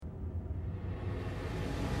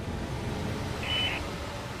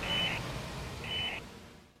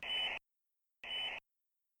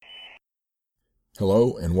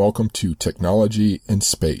Hello and welcome to Technology in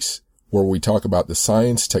Space, where we talk about the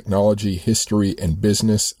science, technology, history, and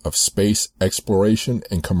business of space exploration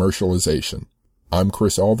and commercialization. I'm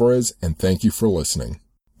Chris Alvarez, and thank you for listening.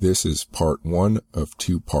 This is part 1 of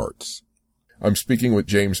 2 parts. I'm speaking with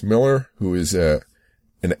James Miller, who is an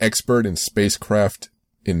expert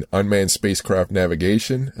in unmanned spacecraft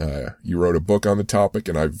navigation. You wrote a book on the topic,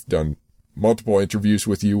 and I've done multiple interviews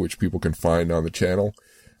with you, which people can find on the channel.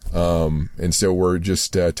 And so we're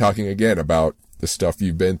just talking again about the stuff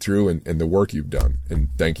you've been through and the work you've done. And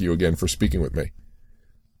thank you again for speaking with me.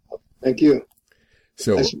 Thank you.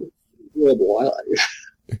 So that's enjoyable.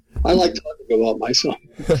 I like talking about myself.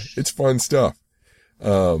 It's fun stuff.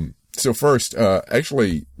 So first,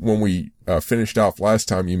 actually, when we finished off last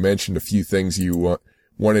time, you mentioned a few things you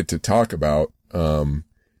wanted to talk about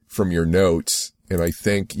from your notes. And I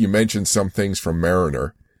think you mentioned some things from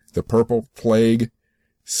Mariner, the Purple Plague,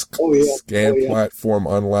 Scan Platform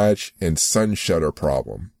Unlatch, and Sun Shutter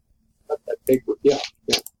Problem. That paper, yeah.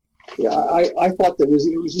 I thought it was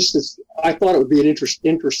just this. I thought it would be an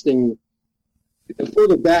interesting. The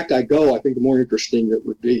further back I go, I think the more interesting it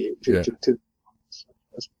would be.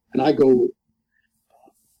 And I go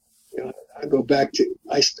back to.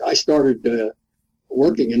 I started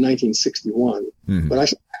working in 1961, but I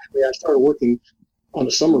started working on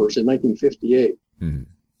the summers in 1958. Mm-hmm.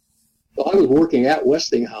 So I was working at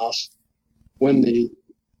Westinghouse when the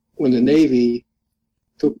Navy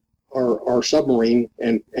took our submarine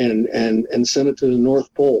and sent it to the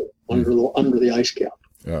North Pole under the ice cap.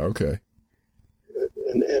 Oh, okay.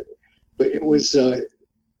 But it was the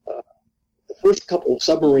first couple of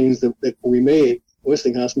submarines that we made,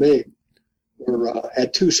 Westinghouse made,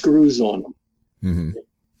 had 2 screws on them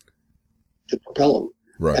to propel them.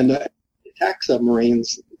 Right. And the attack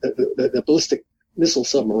submarines, the ballistic missile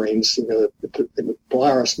submarines, the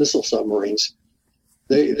Polaris missile submarines,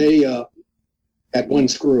 they had 1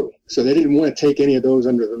 screw. So they didn't want to take any of those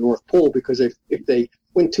under the North Pole because if they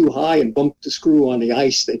went too high and bumped the screw on the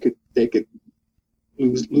ice, they could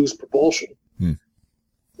lose propulsion.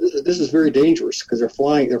 This is very dangerous because they're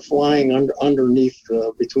flying underneath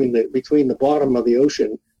between the bottom of the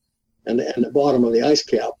ocean and the bottom of the ice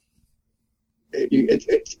cap.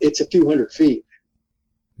 It's a few hundred feet.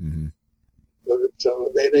 Mm-hmm.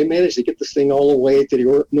 So they managed to get this thing all the way to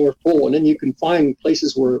the North Pole, and then you can find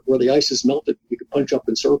places where the ice is melted. You can punch up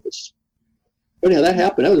and surface. But yeah, that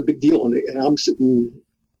happened. That was a big deal, and I'm sitting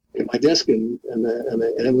at my desk, and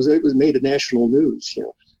it was made of national news,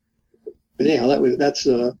 But anyhow,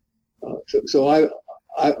 so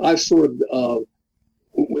I've sort of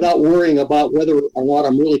without worrying about whether or not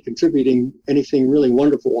I'm really contributing anything really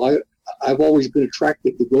wonderful. I've always been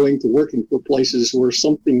attracted to working for places where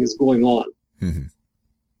something is going on. Mm-hmm.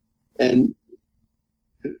 And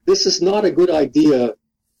this is not a good idea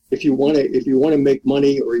if you want to make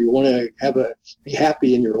money or you want to be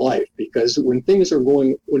happy in your life, because when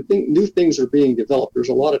new things are being developed, there's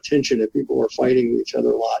a lot of tension and people are fighting with each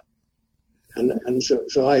other a lot. And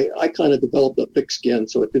so I kind of developed a thick skin,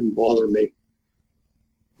 so it didn't bother me.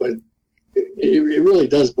 But it really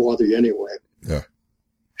does bother you anyway. Yeah.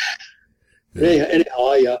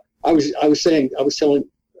 Anyhow, I was telling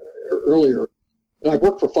earlier, I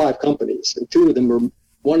worked for 5 companies, and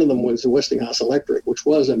one of them was Westinghouse Electric, which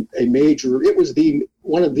was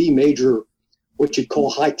one of the major, what you'd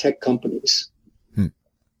call high-tech companies.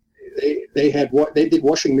 They did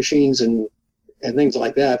washing machines and things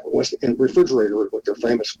like that, and refrigerator is what they're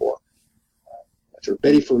famous for. They're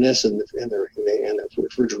Betty Furness and the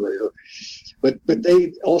refrigerator, but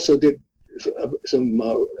they also did some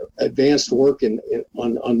advanced work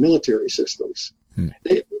on military systems.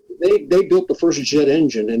 They built the first jet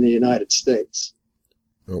engine in the United States.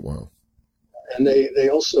 Oh wow! And they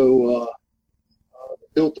also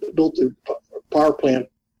built the power plant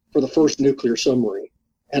for the first nuclear submarine,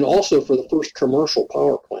 and also for the first commercial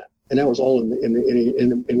power plant. And that was all in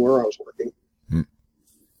where I was working.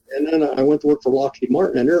 And then I went to work for Lockheed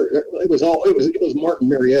Martin, and it was Martin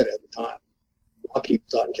Marietta at the time. Lockheed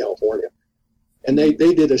was out in California, and they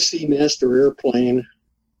did a Seamaster airplane,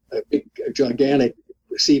 a gigantic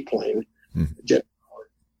seaplane, jet powered,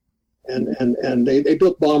 and they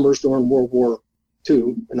built bombers during World War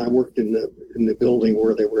II, and I worked in the building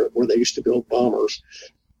where they used to build bombers,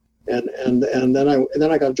 and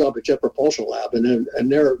then I got a job at Jet Propulsion Lab, and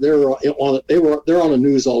they're on the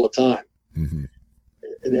news all the time,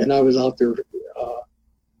 and I was out there,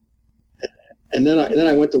 and then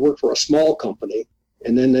I went to work for a small company,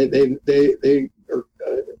 and then they are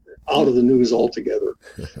out of the news altogether.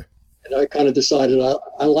 And I kind of decided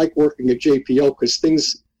I like working at JPL because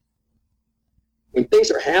when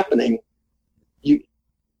things are happening,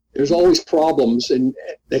 there's always problems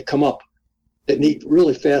that come up that need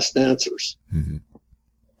really fast answers. Mm-hmm.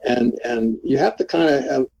 And you have to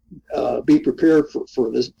kind of be prepared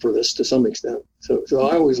for this to some extent. So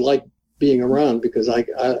I always like being around because I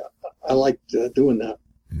like doing that.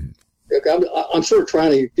 Mm-hmm. I'm sort of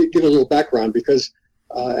trying to give a little background because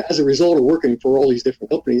as a result of working for all these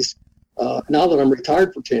different companies, now that I'm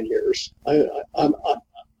retired for 10 years, I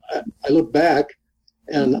look back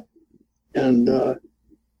and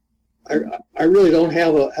I really don't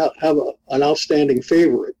have an outstanding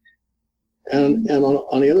favorite. And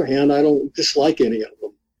on the other hand, I don't dislike any of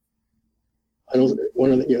them. I don't.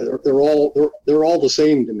 They're all the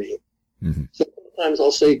same to me. Mm-hmm. So sometimes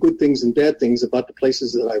I'll say good things and bad things about the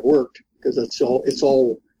places that I've worked because it's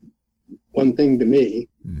all one thing to me.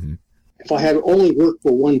 Mm-hmm. If I had only worked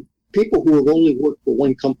for people who have only worked for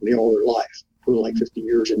one company all their life, for like 50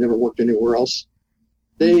 years and never worked anywhere else,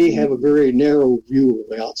 they have a very narrow view of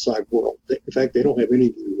the outside world. In fact, they don't have any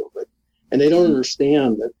view of it, and they don't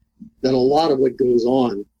understand that a lot of what goes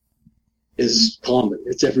on is common.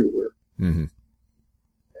 It's everywhere. Mm-hmm.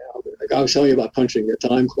 Like I was telling you about punching a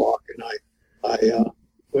time clock, and I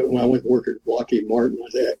when I went to work at Lockheed Martin, I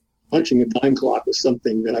said punching a time clock was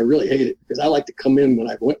something that I really hated because I like to come in when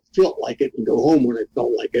I felt like it and go home when I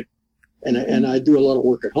felt like it, and I do a lot of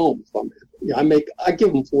work at home. I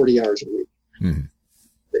give them 40 hours a week. Mm-hmm.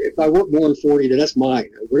 If I work more than 40, then that's mine.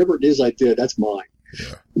 Whatever it is I did, that's mine.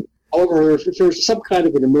 Yeah. However, if there's some kind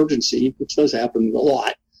of an emergency, which does happen a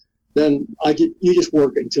lot, then you just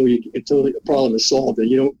work until the problem is solved, and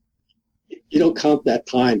you don't count that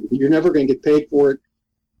time. You're never going to get paid for it,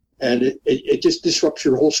 and it just disrupts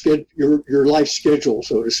your whole your life schedule,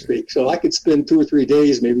 so to speak. So I could spend 2 or 3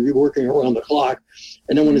 days maybe working around the clock,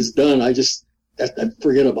 and then when it's done, I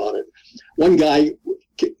forget about it. One guy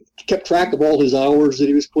kept track of all his hours that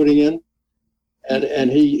he was putting in.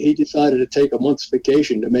 And he decided to take a month's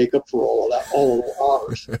vacation to make up for all of the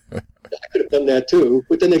hours. I could have done that too,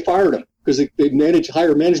 but then they fired him because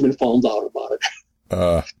higher management found out about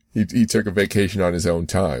it. He took a vacation on his own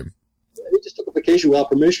time. He just took a vacation without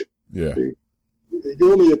permission. Yeah. They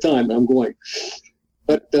gave me the time, and I'm going.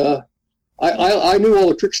 But I knew all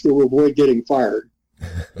the tricks to avoid getting fired.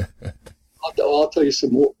 I'll tell you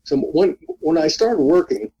some more. When I started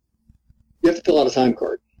working, you have to fill out a time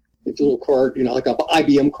card. It's a little card, like an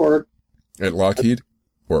IBM card. At Lockheed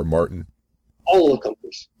or Martin? All of the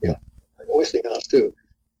companies, yeah. Westinghouse too.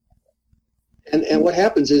 And what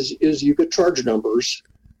happens is you get charge numbers.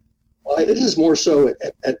 This is more so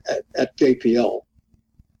at JPL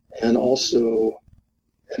and also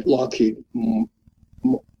at Lockheed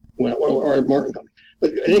or at Martin company.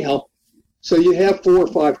 But anyhow, so you have 4 or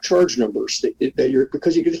 5 charge numbers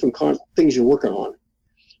because you get different things you're working on.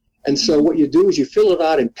 And so what you do is you fill it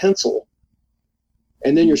out in pencil,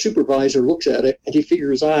 and then your supervisor looks at it, and he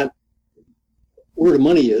figures out where the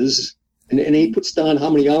money is, and he puts down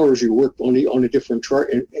how many hours you worked on a different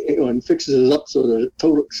chart, and fixes it up so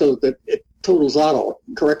that it totals out all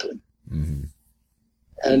correctly. Mm-hmm.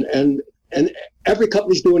 And every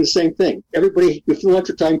company's doing the same thing. Everybody, you fill out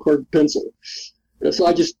your time card in pencil. So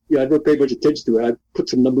I don't pay much attention to it. I put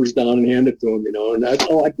some numbers down and hand it to them, and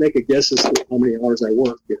I'd make a guess as to how many hours I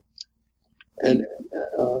worked. And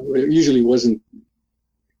it usually wasn't.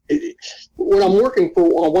 When I'm working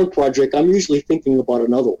on one project, I'm usually thinking about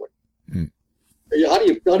another one. Mm.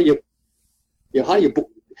 How do you?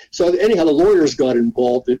 So anyhow, the lawyers got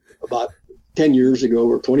involved about 10 years ago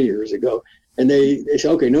or 20 years ago, and they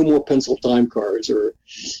said, okay, no more pencil time cards, or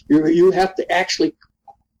you have to actually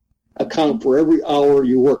account for every hour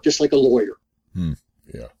you work, just like a lawyer. Mm.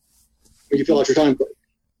 Yeah. When you fill out your time card.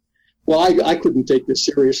 Well, I couldn't take this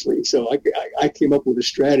seriously, so I came up with a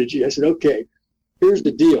strategy. I said, okay, here's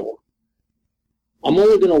the deal. I'm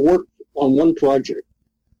only going to work on one project,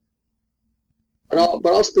 but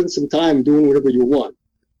I'll spend some time doing whatever you want.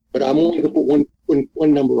 But I'm only going to put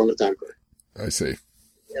one number on the time card. I see.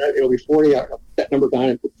 It'll be 40. That number down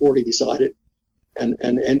and put 40 beside it. And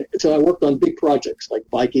so I worked on big projects like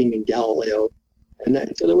Viking and Galileo, and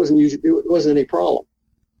so there wasn't any problem.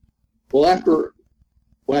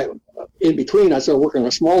 Well, in between, I started working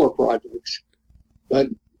on smaller projects, but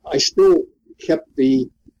I still kept the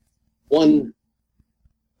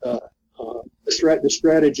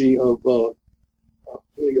strategy of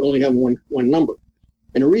you only have one number.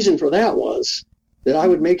 And the reason for that was that I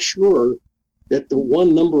would make sure that the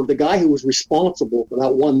one number, the guy who was responsible for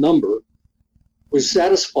that one number, was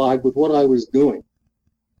satisfied with what I was doing.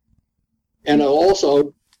 And I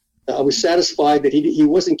was satisfied that he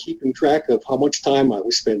wasn't keeping track of how much time I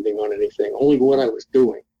was spending on anything, only what I was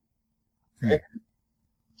doing. Okay?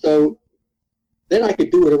 So then I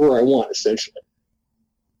could do whatever I want, essentially.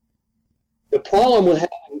 The problem with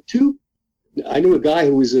having two, I knew a guy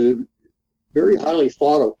who was a very highly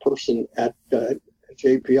thought of person at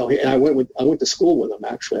JPL, and I went to school with him,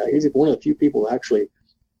 actually. He's one of the few people actually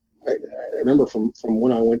I remember from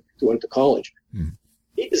when I went to college.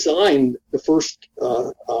 He designed the first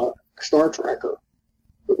star tracker.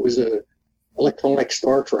 It was a electronic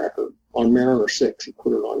star tracker on Mariner 6. He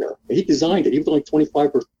put it on there. He designed it. He was only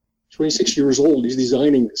 25 or 26 years old. He's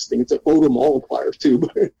designing this thing. It's a photo multiplier too.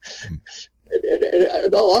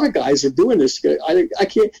 And a lot of guys are doing this. I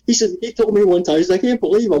can't. He told me one time, he said, I can't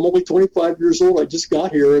believe I'm only 25 years old. I just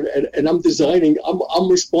got here and I'm designing.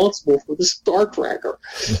 I'm responsible for the star tracker.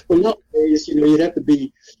 Well, nowadays, you'd have to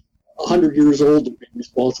be 100 years old to be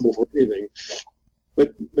responsible for anything.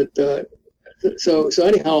 So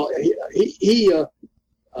anyhow, he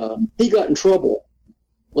got in trouble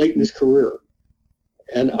late in his career,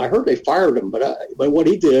 and I heard they fired him. But what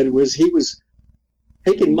he did was he was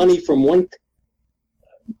taking money from one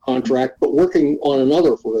contract but working on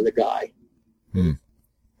another for the guy, and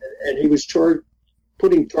he was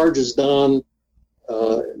putting charges down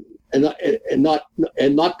and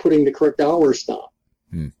not putting the correct hours down.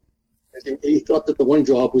 He thought that the one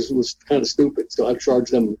job was kind of stupid, so I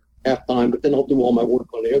charged them half time, but then I'll do all my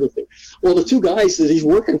work on the other thing. Well, the two guys that he's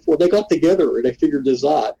working for, they got together and they figured this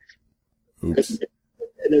out.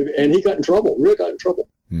 And he got in trouble, really got in trouble.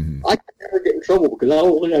 I could never get in trouble because I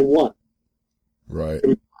only had one. Right.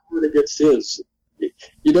 It was against his.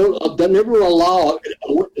 You don't never allow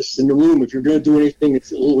a witness in the room if you're going to do anything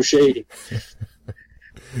that's a little shady.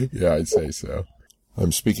 Yeah, I'd say so.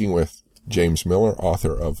 I'm speaking with James Miller,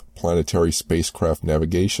 author of Planetary Spacecraft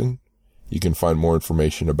Navigation. You can find more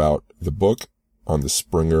information about the book on the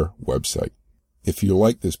Springer website. If you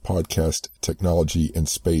like this podcast, Technology and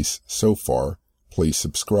Space, so far, please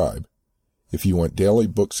subscribe. If you want daily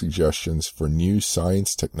book suggestions for new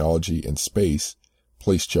science, technology, and space,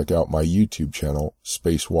 please check out my YouTube channel,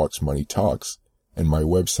 Spacewalks Money Talks, and my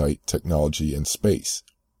website, Technology and Space.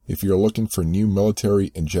 If you're looking for new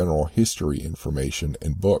military and general history information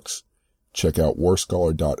and books, check out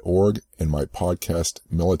warscholar.org and my podcast,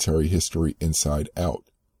 Military History Inside Out.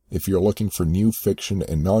 If you're looking for new fiction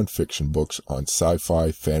and nonfiction books on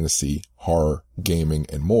sci-fi, fantasy, horror, gaming,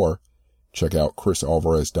 and more, check out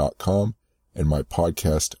chrisalvarez.com and my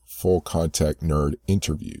podcast, Full Contact Nerd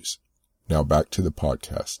Interviews. Now back to the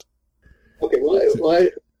podcast. Okay,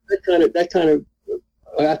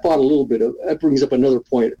 I thought a little bit of that brings up another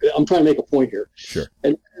point. I'm trying to make a point here. Sure.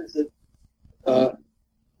 And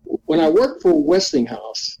when I worked for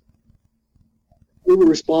Westinghouse, we were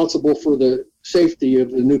responsible for the safety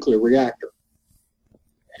of the nuclear reactor.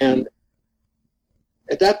 And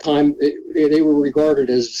at that time, they were regarded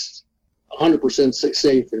as 100%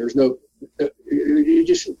 safe. And there's nobody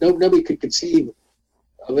could conceive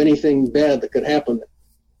of anything bad that could happen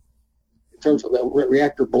in terms of the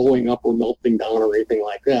reactor blowing up or melting down or anything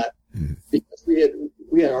like that. Because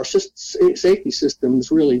we had our safety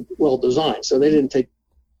systems really well designed, so they didn't take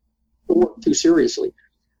the work too seriously.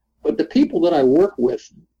 But the people that I work with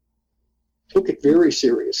took it very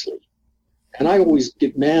seriously, and I always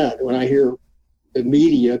get mad when I hear the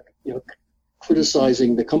media,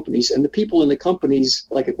 criticizing the companies, and the people in the companies,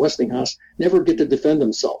 like at Westinghouse, never get to defend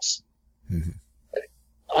themselves.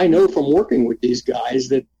 I know from working with these guys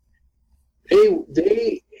that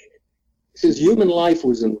they since human life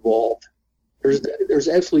was involved, there's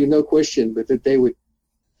absolutely no question but that they would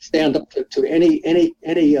stand up to any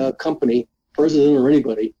company, president or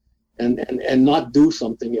anybody, and not do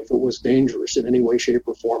something if it was dangerous in any way, shape,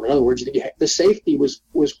 or form. In other words, the safety was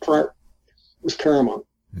paramount,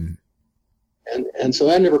 and so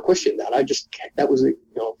I never questioned that. That was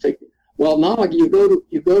thinking. Well, now you go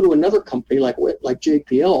to another company like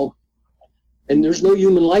JPL, and there's no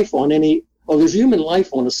human life on any. Oh, there's human life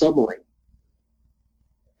on a submarine,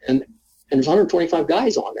 and there's 125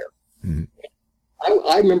 guys on there.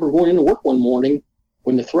 I remember going into work one morning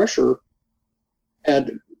when the Thresher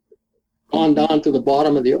had gone down to the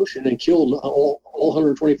bottom of the ocean and killed all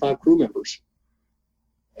 125 crew members.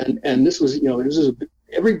 And this was,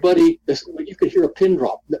 everybody, you could hear a pin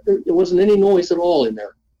drop. There wasn't any noise at all in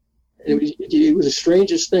there. It was the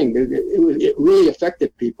strangest thing. It really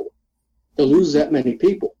affected people to lose that many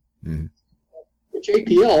people. With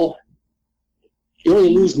JPL, you only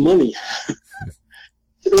lose money.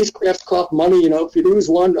 Spacecrafts cost money. If you lose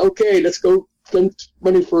one, okay, let's go spend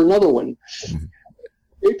money for another one.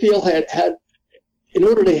 JPL had, in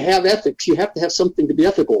order to have ethics, you have to have something to be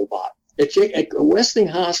ethical about. At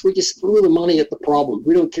Westinghouse, we just threw the money at the problem.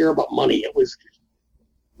 We don't care about money. It was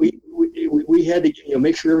we had to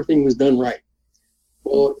make sure everything was done right.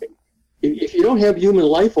 Well, if you don't have human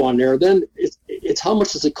life on there, then it's how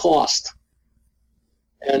much does it cost?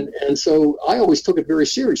 And so I always took it very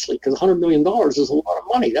seriously, because $100 million is a lot of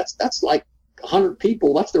money. That's like 100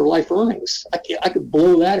 people. That's their life earnings. I could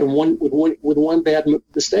blow that in with one bad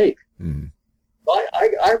mistake. Mm-hmm.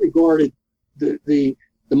 I regarded the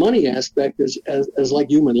money aspect as like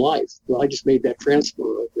human life. Well, I just made that transfer.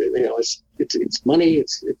 You know, it's money.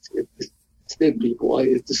 It's big people.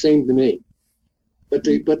 It's the same to me. But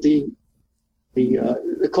the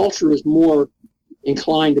culture is more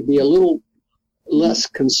inclined to be a little less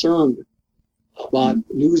concerned about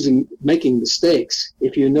making mistakes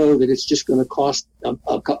if you know that it's just going to cost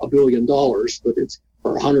 $1 billion, but it's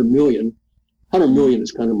or 100 million. 100 million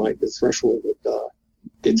is kind of the threshold that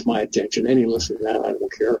gets my attention. Any less than that, I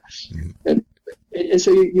don't care. And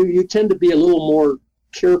so you tend to be a little more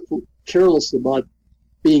careless about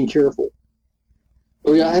being careful.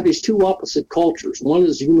 So I have these two opposite cultures. One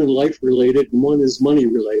is human life related, and one is money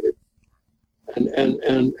related.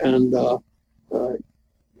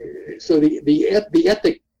 So the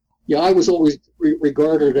ethic, I was always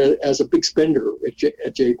regarded as a big spender at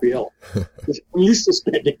JPL. I'm used to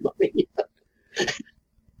spending money.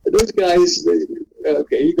 Those guys,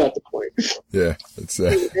 okay, you got the point. Yeah, that's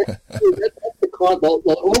the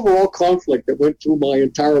overall conflict that went through my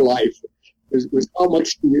entire life was how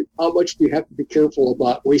much do you have to be careful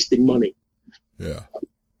about wasting money? Yeah,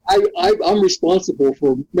 I'm responsible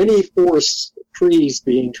for many forest trees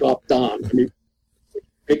being chopped down. I mean,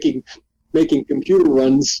 making computer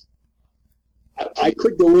runs. I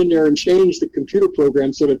could go in there and change the computer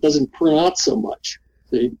program so that it doesn't print out so much.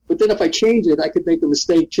 See? But then if I change it, I could make a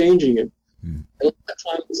mistake changing it. And at that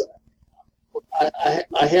time,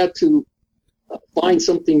 I had to find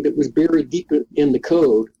something that was buried deep in the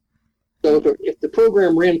code. So if the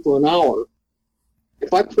program ran for an hour,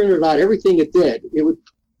 if I printed out everything it did, it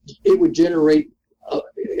would generate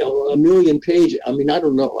a million pages. I mean, I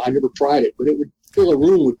don't know. I never tried it, but it would fill a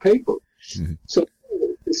room with paper. Mm-hmm. So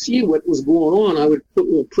to see what was going on, I would put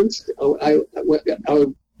little prints. I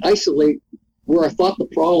would isolate where I thought the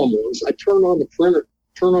problem was. I turn on a printer,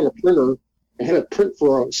 and have it print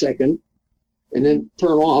for a second, and then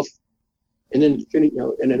turn off, and then finish,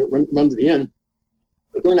 and then it run to the end.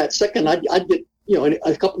 But during that second, I'd get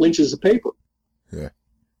a couple inches of paper. Yeah.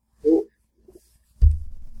 So,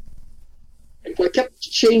 if I kept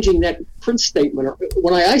changing that print statement, or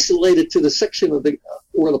when I isolated to the section of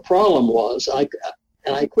where the problem was, I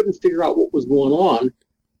couldn't figure out what was going on,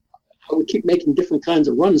 I would keep making different kinds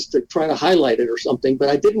of runs to try to highlight it or something, but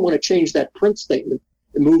I didn't want to change that print statement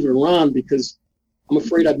and move it around because I'm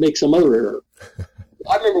afraid I'd make some other error.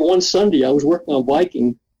 I remember one Sunday I was working on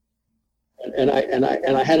Viking, and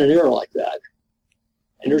I had an error like that.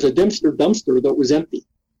 And there's a dumpster that was empty.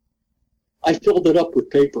 I filled it up with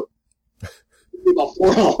paper. About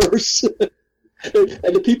 4 hours.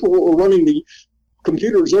 And the people who were running the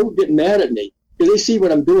computers, they were getting mad at me. They see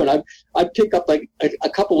what I'm doing. I'd pick up like a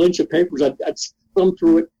couple inch of papers. I'd thumb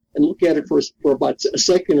through it and look at it for about a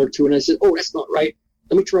second or two. And I said, "Oh, that's not right.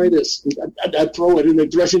 Let me try this." And I'd throw it in the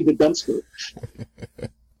dumpster.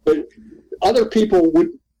 But other people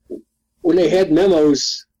would, when they had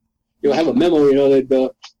memos, have a memo, you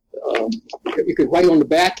could write on the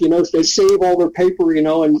back, so they save all their paper,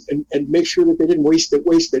 and make sure that they didn't waste it,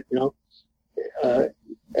 and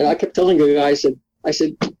I kept telling the guy, I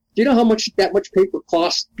said, do you know how much that much paper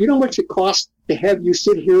costs? Do you know how much it costs to have you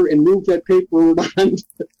sit here and move that paper around?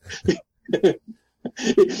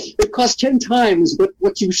 It costs 10 times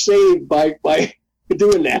what you save by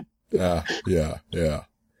doing that. Yeah.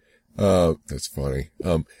 That's funny.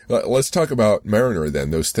 Let's talk about Mariner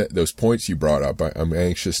then. Those points you brought up. I'm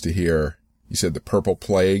anxious to hear. You said the purple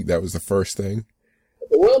plague. That was the first thing.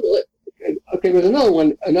 Well, okay. There's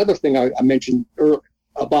another thing I mentioned earlier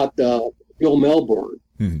about Bill Melbourne.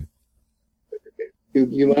 Mm-hmm.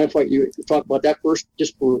 You mind if you talk about that first,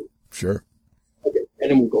 just for? Sure. Okay,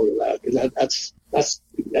 and then we'll go to that because that's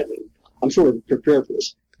I'm sort of prepared for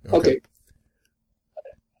this. Okay.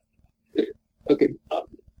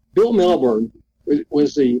 Bill Melbourne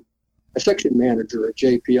was a section manager at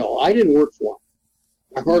JPL. I didn't work for him.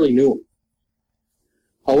 I hardly knew him.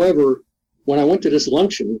 However, when I went to this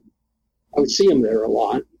luncheon, I would see him there a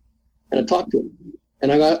lot, and I talked to him,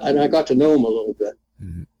 and I got to know him a little bit.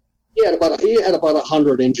 Mm-hmm. He had about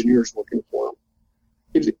 100 engineers working for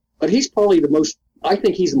him. But he's probably I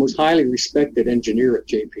think he's the most highly respected engineer at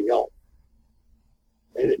JPL.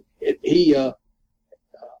 And he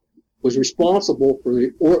was responsible for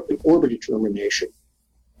the orbit determination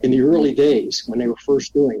in the early days when they were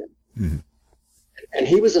first doing it. Mm-hmm. And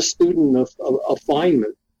he was a student of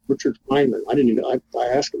Feynman, Richard Feynman. I didn't even, I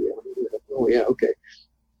asked him, oh yeah, okay.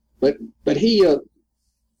 But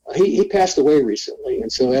he passed away recently.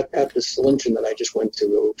 And so at this luncheon that I just went to,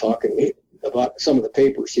 we were talking about some of the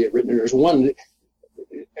papers he had written. There's one,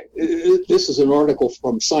 this is an article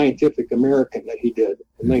from Scientific American that he did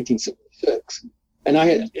in 1976. And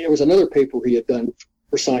there was another paper he had done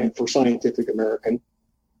for Scientific American.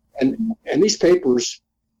 And these papers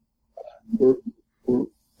were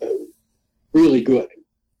really good.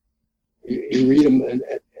 You read them, and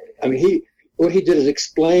I mean, what he did is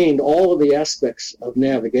explained all of the aspects of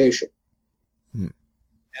navigation. And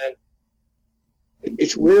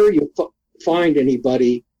it's rare you find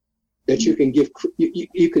anybody that you can give,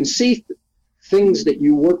 you can see things that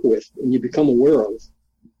you work with and you become aware of.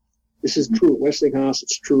 This is true at Westinghouse,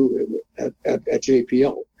 it's true at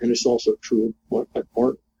JPL, and it's also true at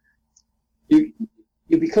Martin.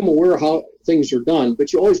 You become aware of how things are done,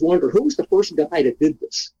 but you always wonder, who was the first guy that did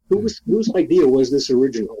this? Whose idea was this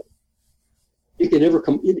originally? I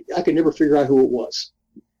can never figure out who it was.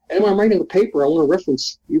 And when I'm writing a paper, I want to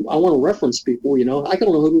reference people, I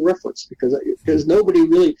don't know who to reference because nobody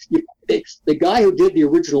really, the guy who did the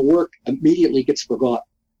original work immediately gets forgotten.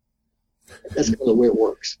 That's kind of the way it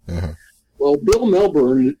works. Uh-huh. Well, Bill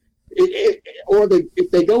Melbourne,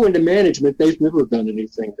 if they go into management, they've never done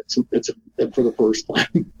anything that's for the first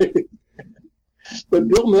time. But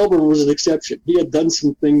Bill Melbourne was an exception. He had done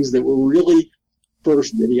some things that were really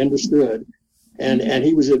first that he understood, and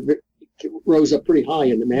he rose up pretty high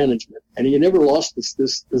in the management, and he never lost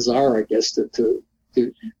this desire, I guess, to.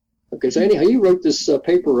 Okay, so anyhow, he wrote this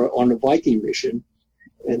paper on the Viking mission,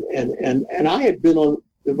 and I had been on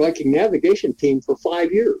the Viking navigation team for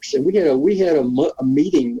 5 years, and we had a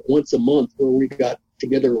meeting once a month where we got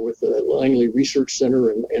together with the Langley Research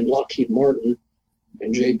Center and Lockheed Martin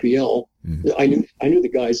and JPL. Mm-hmm. I knew the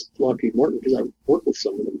guys at Lockheed Martin because I worked with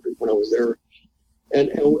some of them when I was there,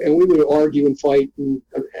 and we would argue and fight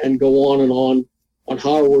and go on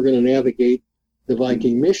how we're going to navigate the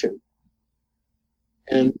Viking mission.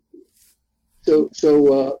 And so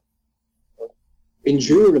in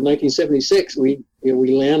June of 1976, we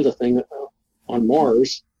land the thing on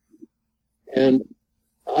Mars, and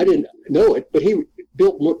I didn't know it, but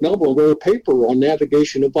Bill Melbourne wrote a paper on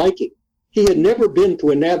navigation of Viking. He had never been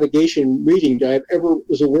to a navigation meeting that I ever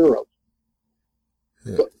was aware of.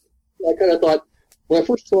 Yeah. But I kind of thought, when I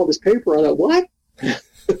first saw this paper, I thought, what?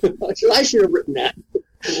 I should have written that.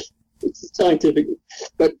 It's scientific.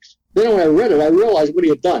 But then when I read it, I realized what he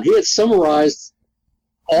had done. He had summarized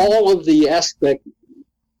all of the aspect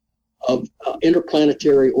of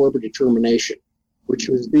interplanetary orbit determination, which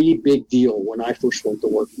was the big deal when I first went to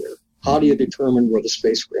work there. How do you determine where the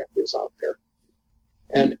spacecraft is out there?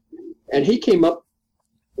 And he came up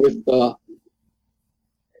with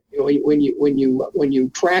when you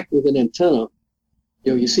track with an antenna,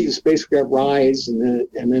 you see the spacecraft rise and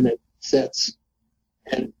then it sets.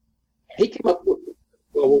 And he came up with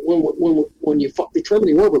when you determine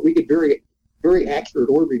the orbit, we get very very accurate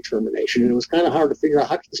orbit determination, and it was kind of hard to figure out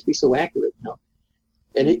how could this be so accurate now.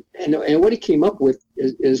 And what he came up with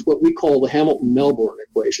is what we call the Hamilton-Melbourne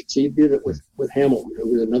equation. So he did it with Hamilton,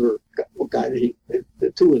 who was another guy that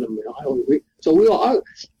the two of them. So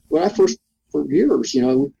when I first, for years,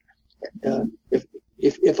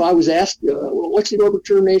 if I was asked, what's the orbit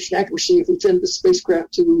determination accuracy if we send this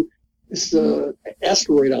spacecraft to this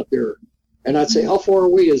asteroid out there, and I'd say, how far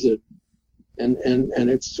away is it? And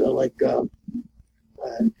it's like 3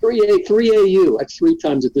 AU. That's 3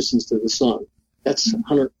 times the distance to the sun. That's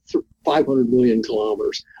 500 million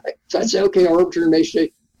kilometers. So I'd say, okay, our orbit determination,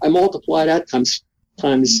 I multiply that times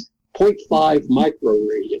 0.5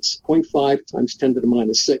 microradians, 0.5 times 10 to the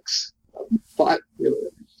minus 6.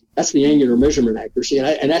 That's the angular measurement accuracy,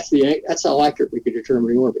 and that's how accurate we can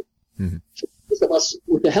determine the orbit. Mm-hmm. So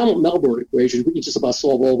with the Hamilton-Melbourne equation, we can just about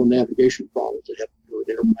solve all the navigation problems that have to do with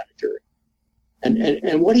interplanetary.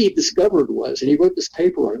 And what he discovered was, and he wrote this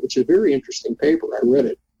paper on it, which is a very interesting paper. I read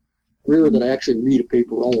it. Rare that I actually read a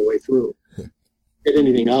paper all the way through, get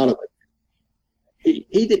anything out of it.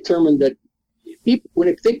 He determined that people, when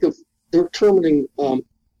they think of determining,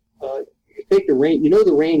 take the range,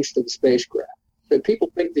 the range to the spacecraft. So people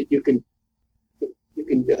think that you can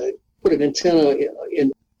put an antenna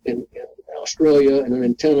in Australia and an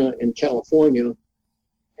antenna in California,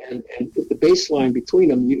 and put the baseline between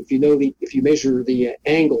them. If you measure the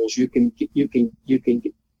angles, you can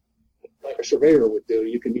like a surveyor would do.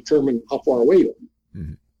 You can determine how far away you are.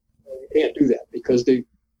 Mm-hmm. You can't do that because the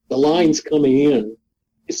lines coming in,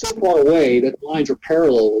 it's so far away that the lines are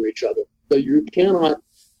parallel with each other. So you cannot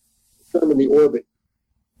determine the orbit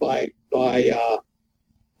by the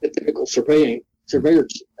typical surveying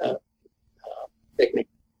surveyor's technique.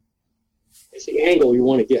 It's the angle you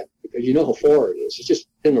want to get because you know how far it is. It's just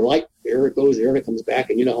in the light, there it goes, there and it comes back,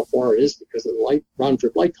 and you know how far it is because of the light round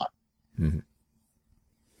trip light time. Mm-hmm.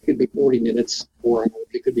 It could be 40 minutes, 4 hours.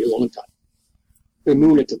 It could be a long time. The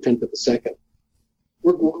moon, it's a tenth of a second.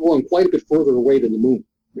 We're going quite a bit further away than the moon.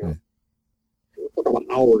 You know? We're talking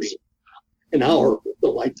about hours, an hour of the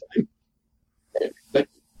light time. But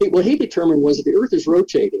what he determined was that the Earth is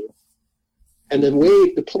rotating, and the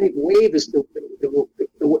wave, the plate wave is the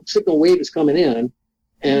signal wave is coming in,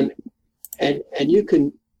 and you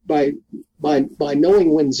can by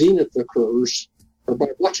knowing when zenith occurs, or by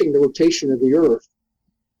watching the rotation of the Earth,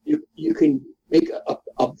 you can make a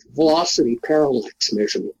velocity parallax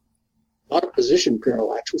measurement, not a position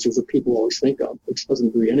parallax, which is what people always think of, which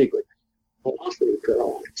doesn't do you any good. Velocity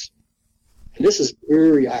parallax, and this is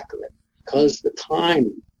very accurate because the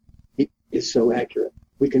time is so accurate.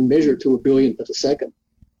 We can measure to a billionth of a second.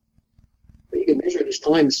 But you can measure this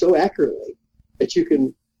time so accurately that you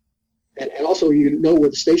can, and also you know where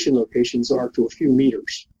the station locations are to a few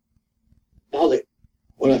meters. Now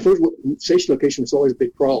when I first went, station location was always a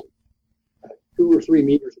big problem. 2 or 3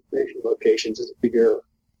 meters of station locations is a big error.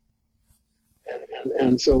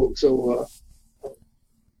 And so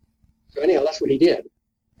anyhow, that's what he did.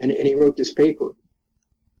 And he wrote this paper.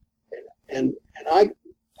 And I,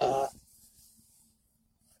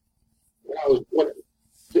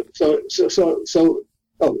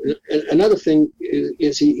 another thing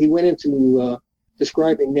is he went into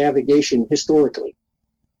describing navigation historically.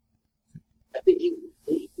 I think he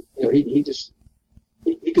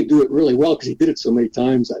could do it really well because he did it so many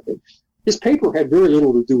times. I think his paper had very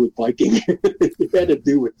little to do with Viking. It had to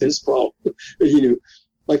do with this problem.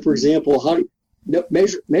 Like for example,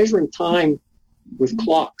 measuring time with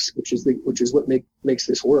clocks, which is what makes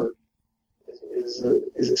this work, is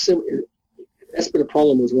a similar. That's been a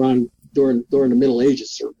problem was around during the Middle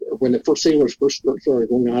Ages, or when the first sailors first started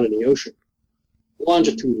going out in the ocean.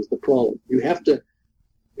 Longitude is the problem. You have to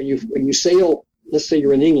when you sail. Let's say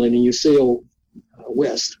you're in England and you sail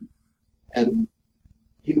west, and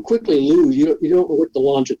you quickly lose. You don't know what the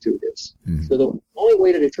longitude is. Mm-hmm. So the only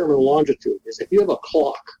way to determine longitude is if you have a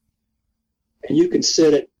clock, and you can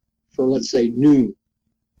set it for, let's say, noon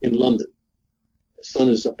in London. The sun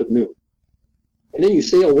is up at noon, and then you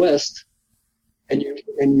sail west, and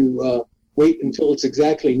you wait until it's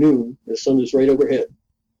exactly noon. The sun is right overhead,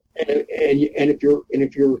 and if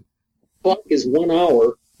your clock is 1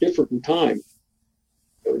 hour different in time,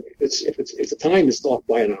 if the time is off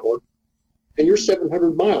by an hour, and you're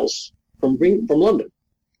 700 miles from London.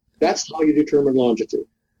 That's how you determine longitude.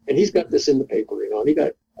 And he's got this in the paper, and he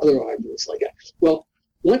got other arguments like that. Well,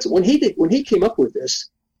 when he came up with this,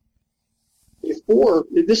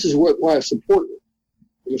 this is why it's important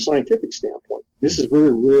from a scientific standpoint. This is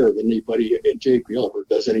very rare that anybody at JPL ever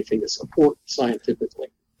does anything that's important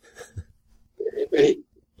scientifically.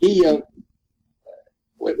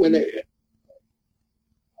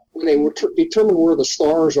 When they would determine where the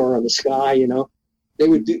stars are in the sky, they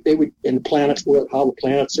would and the planets, how the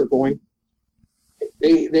planets are going.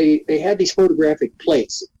 They had these photographic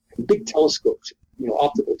plates, big telescopes,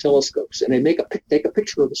 optical telescopes, and they take a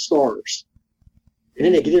picture of the stars, and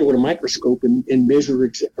then they get in with a microscope and measure a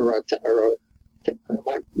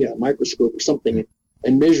microscope or something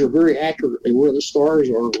and measure very accurately where the stars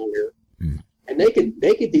are on there, and they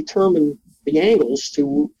could determine the angles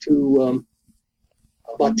to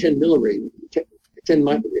about 10 milliradians, 10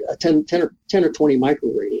 or 20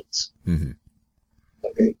 microradians. Mm-hmm.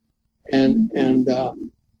 Okay, and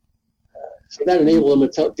so that enabled them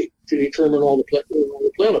to determine all the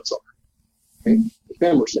planets are. Okay, the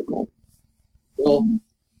camera signal. Well,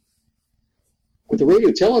 with the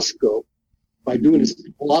radio telescope, by doing this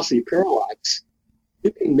velocity parallax,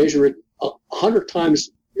 you can measure it 100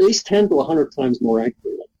 times, at least 10 to 100 times more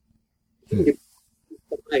accurately. You can get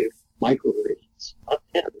 5 microradians, not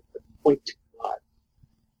 10, but 0.25.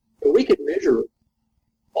 So we could measure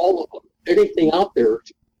anything out there,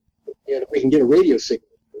 and we can get a radio signal.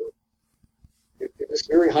 It's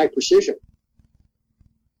very high precision.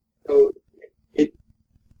 So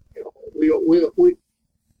we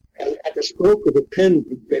at the stroke of a pen,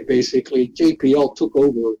 basically, JPL took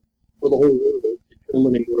over for the whole world,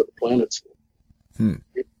 determining where the planets were.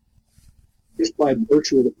 Just by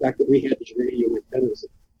virtue of the fact that we had these radio antennas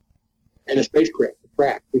and a spacecraft to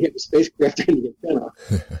track. We had the spacecraft and the antenna.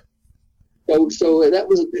 So that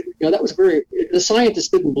was very. The scientists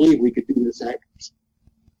didn't believe we could do this accuracy.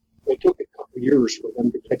 It took a couple of years for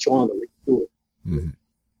them to catch on that we could do it. Mm-hmm.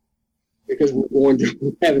 Because we're going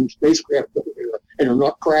to having spacecraft over there and are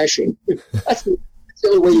not crashing. That's the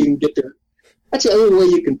only way you can get there. That's the only way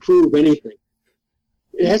you can prove anything.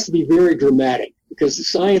 It has to be very dramatic because the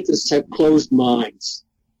scientists have closed minds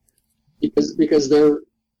because they're.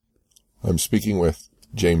 I'm speaking with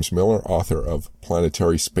James Miller, author of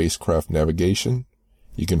Planetary Spacecraft Navigation.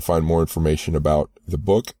 You can find more information about the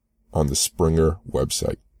book on the Springer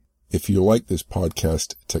website. If you like this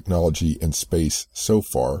podcast, Technology and Space, so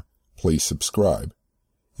far, please subscribe.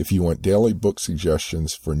 If you want daily book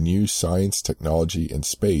suggestions for new science, technology, and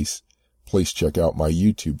space, please check out my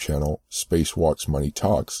YouTube channel, Spacewalks Money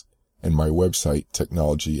Talks, and my website,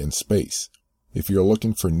 Technology and Space. If you're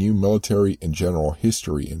looking for new military and general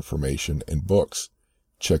history information and books,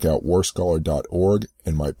 check out warscholar.org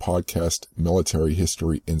and my podcast, Military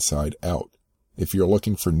History Inside Out. If you're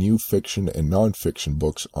looking for new fiction and nonfiction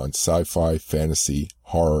books on sci-fi, fantasy,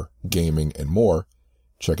 horror, gaming, and more,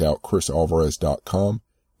 check out chrisalvarez.com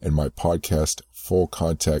and my podcast, Full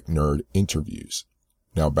Contact Nerd Interviews.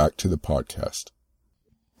 Now back to the podcast.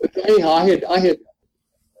 But anyhow, I had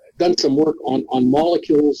done some work on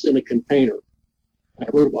molecules in a container. I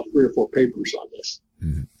wrote about 3 or 4 papers on this.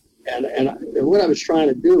 Mm-hmm. And what I was trying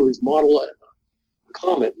to do is model a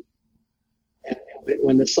comet. And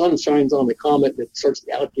when the sun shines on the comet, it starts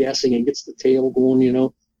outgassing and gets the tail going,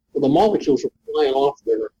 well, the molecules are flying off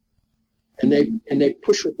there. And they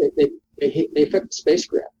push it, they affect the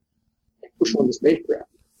spacecraft. They push on the spacecraft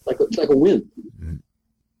it's like a wind. Mm-hmm.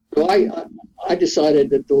 So I decided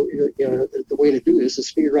that the way to do this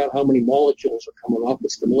is figure out how many molecules are coming off.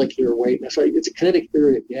 What's the molecular weight? And it's a kinetic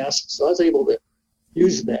theory of gases. So I was able to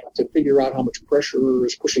use that to figure out how much pressure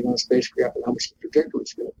is pushing on a spacecraft and how much the trajectory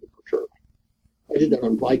is going to be perturbed. I did that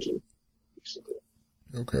on Viking.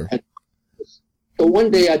 Okay. So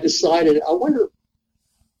one day I decided, I wonder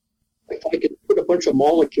if I could put a bunch of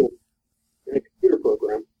molecules in a computer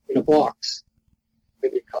program in a box,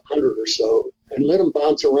 maybe 100 or so, and let them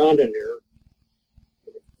bounce around in there,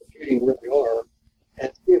 computing where they are,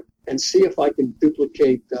 and see if I can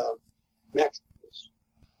duplicate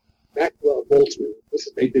Maxwell Boltzmann.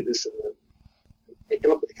 They did this they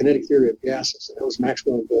came up with the kinetic theory of gases, and that was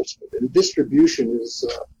Maxwell and Boltzmann. And the distribution is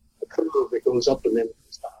a curve that goes up and then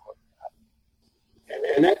goes down.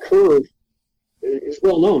 And that curve is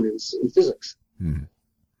well known in physics. Hmm.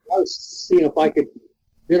 I was seeing if I could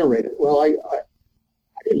generate it. Well, I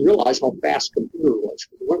didn't realize how fast the computer was.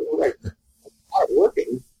 When I started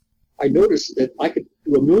working, I noticed that I could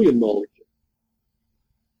do 1 million molecules.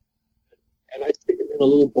 And I stick them in a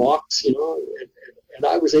little box, and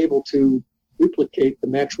I was able to duplicate the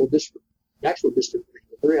Maxwell distribution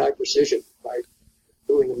with very high precision by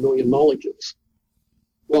doing 1 million molecules.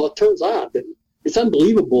 Well, it turns out that it's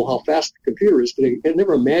unbelievable how fast the computer is today. I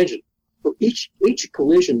never imagined. For each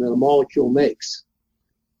collision that a molecule makes,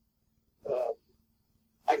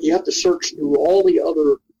 you have to search through all the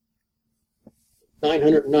other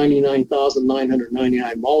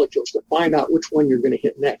 999,999 molecules to find out which one you're going to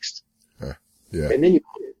hit next. Yeah. And then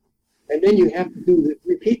you have to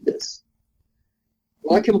repeat this.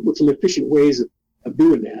 Well, I came up with some efficient ways of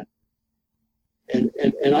doing that, and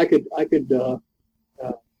I could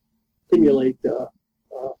simulate 1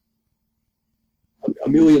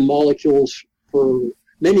 million molecules for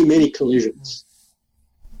many collisions.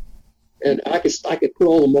 And I could put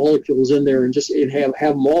all the molecules in there and just have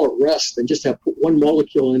them all at rest and just have put one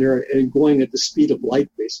molecule in there and going at the speed of light,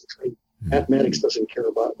 basically. Mm-hmm. Mathematics doesn't care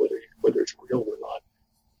about whether it's real or not.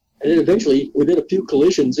 And then eventually, within a few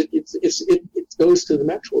collisions, it goes to the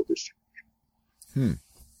Maxwell distribution.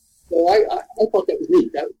 So I thought that was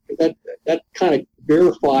neat. That kind of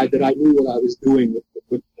verified that I knew what I was doing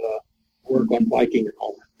with work on Viking and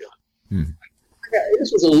all that.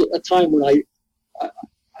 This was a time when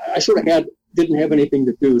I sort of didn't have anything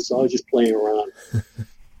to do, so I was just playing around. and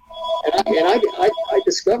I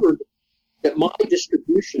discovered that my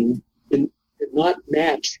distribution did not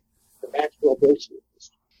match the Maxwell-Boltzmann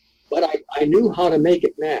distribution. But I knew how to make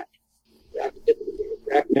it match. I could get the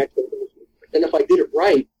exact Maxwell-Boltzmann. But then if I did it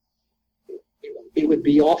right, it would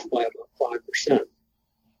be off by about 5%.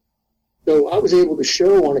 So I was able to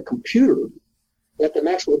show on a computer that the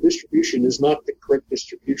Maxwell distribution is not the correct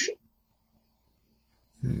distribution.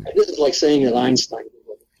 And this is like saying that Einstein,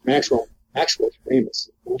 Maxwell's famous.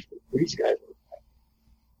 These guys were.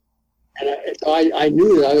 And so I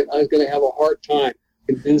knew that I was going to have a hard time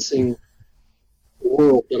convincing the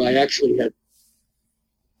world that I actually had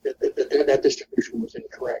that distribution was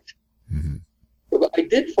incorrect. Mm-hmm. But I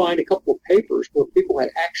did find a couple of papers where people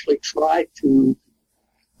had actually tried to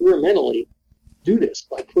experimentally do this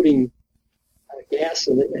by putting gas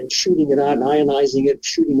in it and shooting it out and ionizing it,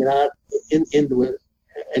 shooting it out into it,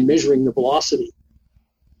 and measuring the velocity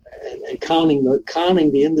and counting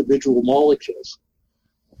the individual molecules.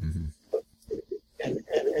 Mm-hmm. And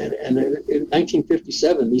in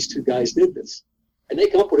 1957, these two guys did this, and they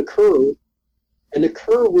come up with a curve, and the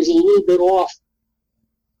curve was a little bit off,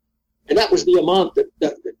 and that was the amount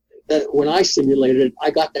that when I simulated it,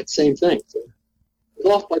 I got that same thing. So it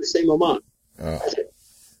was off by the same amount.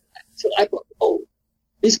 So I thought, oh,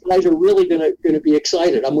 these guys are really going to be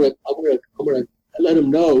excited. I'm going to let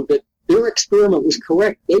them know that their experiment was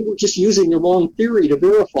correct. They were just using the wrong theory to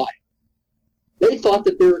verify it. They thought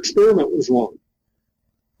that their experiment was wrong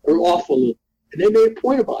or off a little, and they made a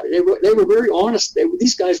point about it. They were very honest.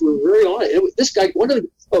 These guys were very honest. This guy, one of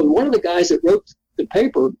the guys that wrote the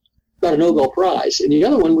paper, got a Nobel Prize, and the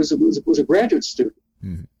other one was a graduate student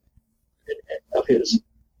of his.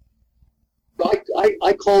 So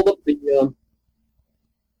I called up the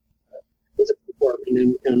physics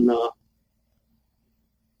department in I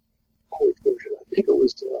think it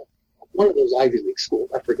was one of those Ivy League schools.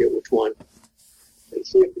 I forget which one. And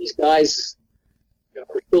see if these guys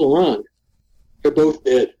are still around. They're both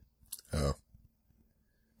dead. Oh.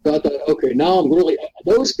 So I thought, okay, now I'm really.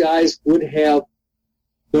 Those guys would have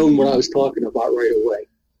known what I was talking about right away,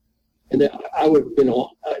 and I would have been on.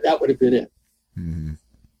 That would have been it. Mm-hmm.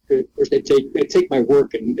 Of course, they take my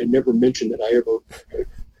work and never mention that I ever.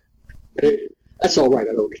 That's all right.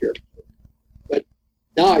 I don't care. But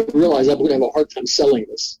now I realize I'm going to have a hard time selling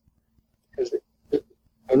this because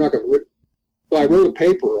I'm not going to. So I wrote a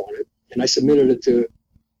paper on it and I submitted it to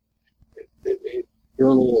the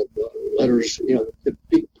Journal of Letters. You know, the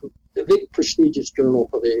big prestigious journal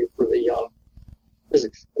for the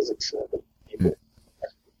physics people.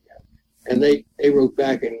 And they wrote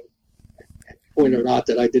back and pointed out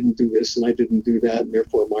that I didn't do this and I didn't do that, and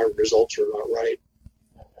therefore my results are not right.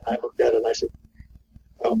 I looked at it and I said,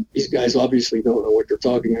 these guys obviously don't know what they're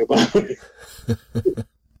talking about.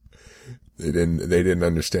 They didn't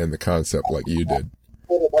understand the concept like you did.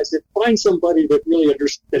 I said, find somebody that really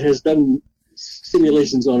that has done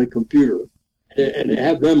simulations on a computer and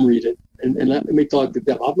have them read it and let me talk to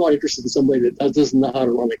them. I'm not interested in somebody that doesn't know how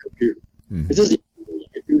to run a computer. Mm-hmm. It doesn't you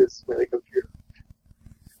can do this with a computer.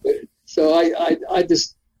 So I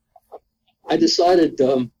decided,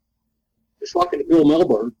 just talking to Bill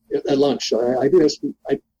Melbourne at lunch. I do have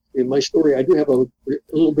in my story, I do have a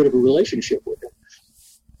little bit of a relationship with him.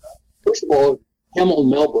 First of all, Hamilton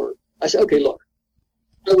Melbourne. I said, okay, look,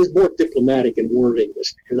 I was more diplomatic in wording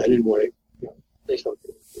this because I didn't want to say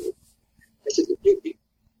something. I said,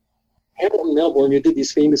 Hamilton Melbourne, you did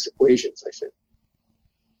these famous equations. I said,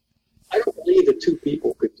 I don't believe that two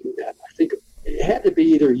people could do that. I think it had to be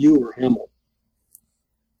either you or Hamilton.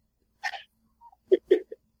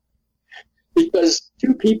 Because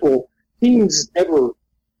teams never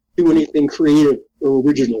do anything creative or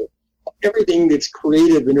original. Everything that's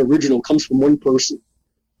creative and original comes from one person.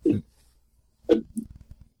 But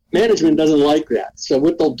management doesn't like that. So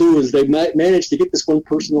what they'll do is they manage to get this one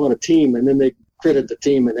person on a team, and then they credit the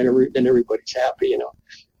team, and then everybody's happy,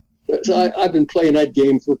 So I've been playing that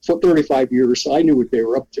game for 35 years, so I knew what they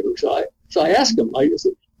were up to. So I asked him.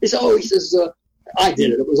 He says, I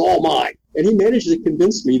did it. It was all mine. And he managed to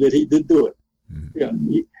convince me that he did do it.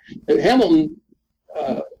 Mm-hmm. Yeah. Hamilton,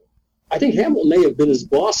 I think Hamilton may have been his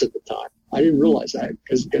boss at the time. I didn't realize that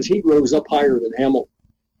because he rose up higher than Hamilton.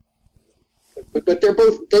 But they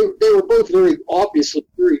were both very obviously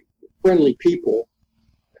very friendly people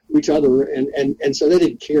to each other, and so they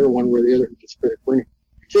didn't care one way or the other. It's very friendly.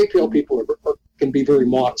 JPL people can be very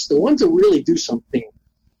modest. The ones that really do something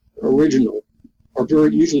original are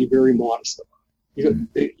usually very modest.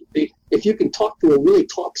 If you can talk to a really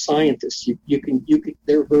top scientist, you can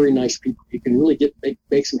they're very nice people. You can really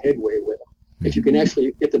make some headway with them if you can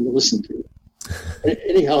actually get them to listen to you.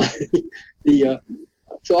 Anyhow,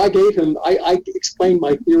 so I gave him. I explained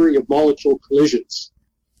my theory of molecule collisions.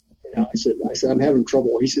 I said I'm having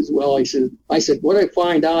trouble. He says, well, I said what I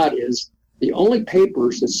find out is the only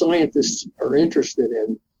papers that scientists are interested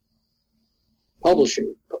in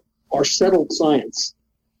publishing are settled science.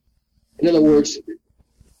 In other words,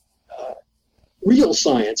 real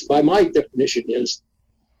science, by my definition, is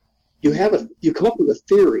you come up with a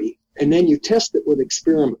theory and then you test it with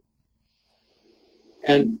experiment.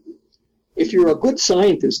 And if you're a good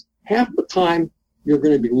scientist, half the time you're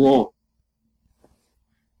going to be wrong.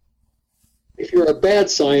 If you're a bad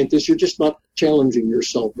scientist, you're just not challenging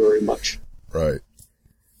yourself very much. Right.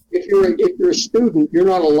 If you're a student, you're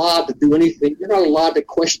not allowed to do anything. You're not allowed to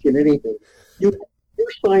question anything. Your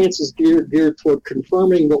science is geared toward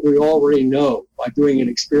confirming what we already know by doing an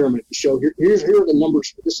experiment to show here are the numbers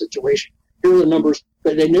for this situation. Here are the numbers,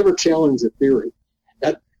 but they never challenge the theory.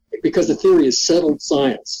 That because the theory is settled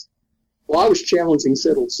science. Well, I was challenging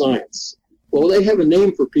settled science. Well, they have a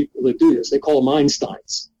name for people that do this. They call them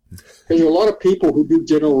Einsteins. Because there are a lot of people who do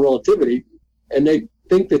general relativity, and they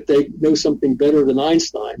think that they know something better than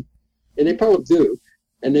Einstein, and they probably do.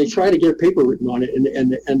 And they try to get a paper written on it, and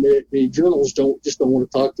the journals don't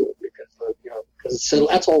want to talk to it because it's settled.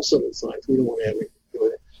 That's all settled science. We don't want to have anything to do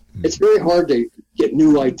with it. It's very hard to get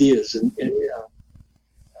new ideas, and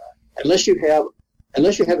unless you have an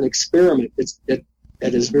experiment that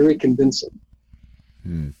is very convincing.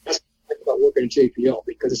 That's what I like about working at JPL,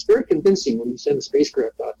 because it's very convincing when you send a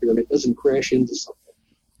spacecraft out there and it doesn't crash into something.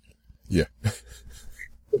 Yeah.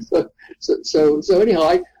 So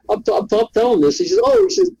anyhow, I'm telling this. He says,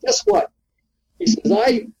 guess what? He says,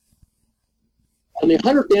 on the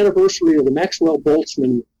 100th anniversary of the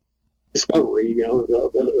Maxwell-Boltzmann discovery,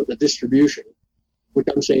 the distribution, which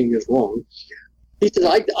I'm saying is wrong. He says,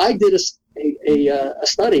 I did a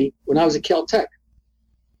study when I was at Caltech.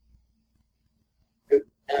 And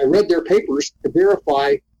I read their papers to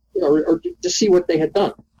verify, or to see what they had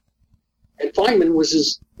done. And Feynman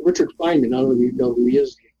was Richard Feynman. I don't know if you know who he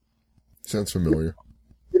is. Sounds familiar.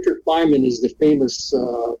 Richard Feynman is the famous.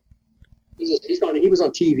 He was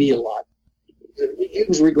on TV a lot. He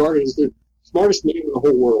was regarded as the smartest man in the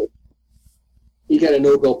whole world. He got a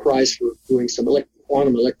Nobel Prize for doing some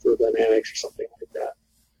quantum electrodynamics or something like that.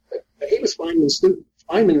 But he was Feynman's student.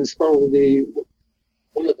 Feynman is probably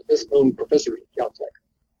one of the best-known professors at Caltech.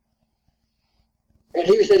 And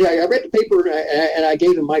he said, I read the paper, and I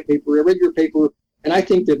gave him my paper. I read your paper, and I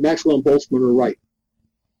think that Maxwell and Boltzmann are right.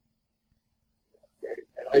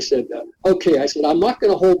 And I said, okay. I said, I'm not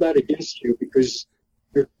going to hold that against you because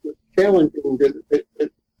you're challenging,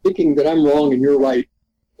 thinking that I'm wrong and you're right.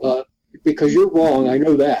 Because you're wrong, I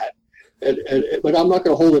know that. But I'm not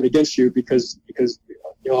going to hold it against you because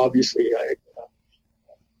obviously I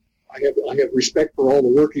have respect for all the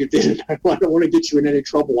work you did. I don't want to get you in any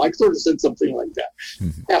trouble. I sort of said something like that.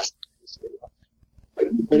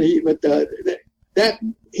 But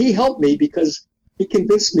he helped me because he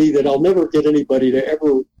convinced me that I'll never get anybody to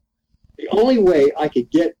ever. The only way I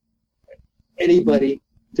could get anybody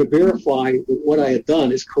to verify that what I had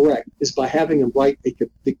done is correct is by having them write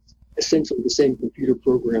essentially the same computer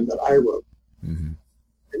program that I wrote. And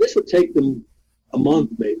this would take them a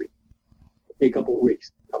month, maybe, a couple of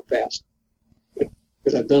weeks. How fast?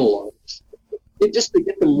 Because I've done a lot of this. Just to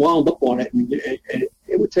get them wound up on it, and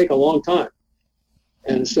it would take a long time.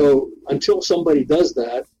 And so until somebody does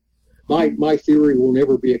that, my theory will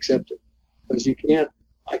never be accepted because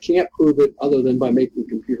I can't prove it other than by making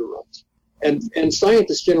computer runs. And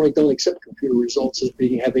scientists generally don't accept computer results as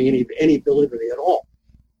having any validity at all.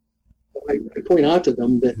 I point out to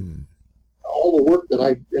them that all the work that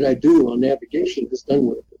I do on navigation is done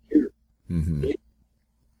with a computer. The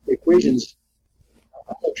equations,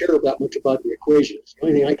 I don't care much about the equations. The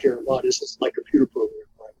only thing I care about is my computer program.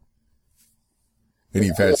 And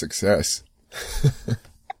you've had success.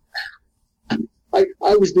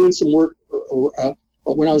 I was doing some work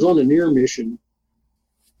when I was on the NEAR mission.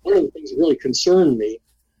 One of the things that really concerned me,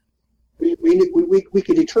 we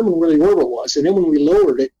could determine where the orbit was, and then when we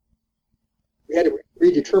lowered it, we had to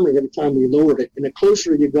redetermine every time we lowered it. And the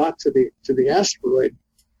closer you got to the asteroid,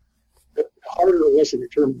 the harder it was to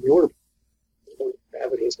determine the orbit.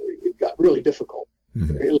 It got really difficult.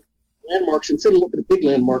 Landmarks, instead of looking at big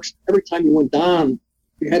landmarks, every time you went down,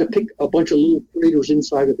 you had to pick a bunch of little craters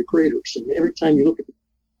inside of the craters. And every time you look at the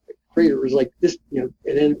crater is like this, and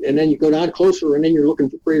then you go down closer, and then you're looking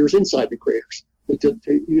for craters inside the craters to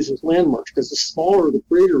use as landmarks. Because the smaller the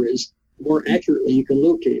crater is, the more accurately you can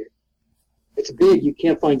locate it. It's big, you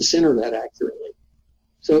can't find the center that accurately.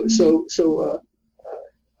 So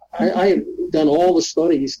I have done all the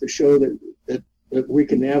studies to show that we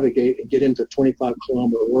can navigate and get into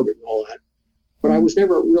 25-kilometer orbit and all that, but I was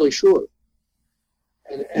never really sure.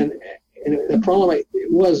 And the problem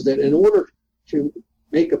was that in order to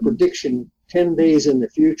make a prediction 10 days in the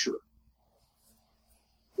future,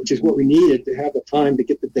 which is what we needed to have the time to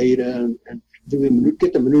get the data and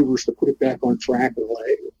get the maneuvers to put it back on track,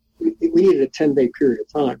 we needed a 10-day period of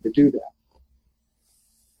time to do that.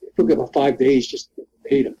 It took about 5 days just to get the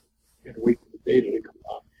data. You had to wait for the data to come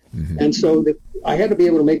out. And so I had to be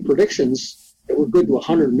able to make predictions that were good to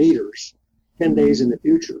 100 meters 10 days in the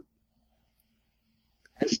future.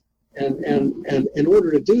 And in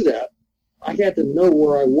order to do that, I had to know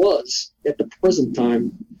where I was at the present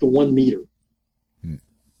time to 1 meter.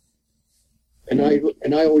 And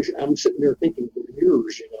I'm sitting there thinking for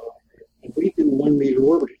years, and we do 1 meter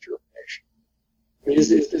orbit determination.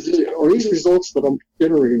 Are these results that I'm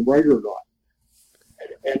generating right or not?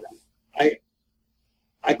 And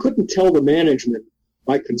I couldn't couldn't tell the management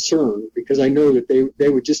my concern because I know that they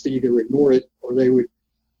would just either ignore it or they would.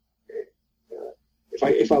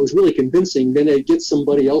 If I was really convincing, then they'd get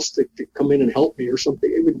somebody else to come in and help me or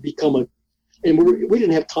something. It would become and we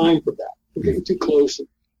didn't have time for that. We're getting too close.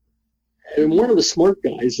 And one of the smart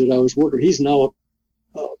guys that I was working, he's now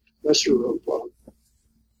a professor of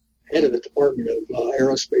head of the Department of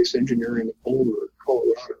Aerospace Engineering at Boulder,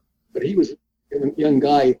 Colorado. But he was a young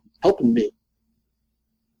guy helping me.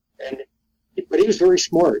 But he was very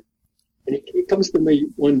smart. And he comes to me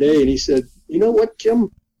one day and he said, "You know what,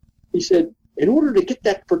 Jim?" He said, "In order to get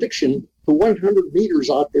that prediction to 100 meters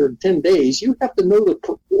out there in 10 days, you have to know the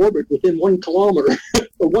orbit within 1 kilometer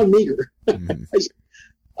or 1 meter." Mm-hmm.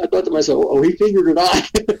 I thought to myself, "Oh, he figured it out."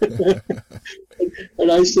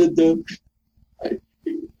 And I said,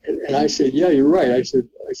 I said, "Yeah, you're right." I said,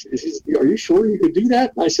 "Are you sure you could do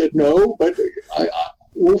that?" And I said, "No, but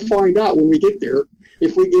we'll find out when we get there.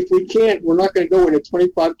 If we can't, we're not going to go in a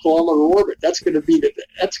 25-kilometer orbit. That's going to be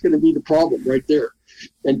the problem right there.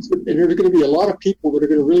 And there's going to be a lot of people that are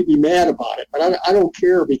going to really be mad about it. But I don't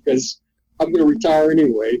care because I'm going to retire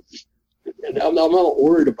anyway, and I'm not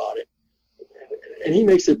worried about it." And he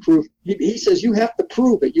makes it proof. He says, "You have to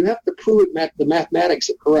prove it. You have to prove it. The mathematics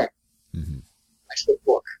are correct." Mm-hmm. I said,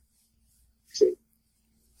 "Look, see,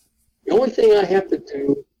 the only thing I have to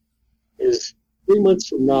do is 3 months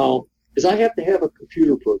from now is I have to have a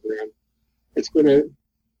computer program that's going to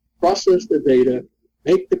process the data,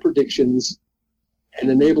 make the predictions,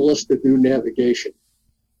 and enable us to do navigation.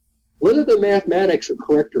 Whether the mathematics are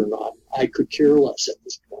correct or not, I could care less at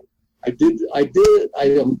this point. I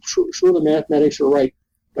am sure the mathematics are right,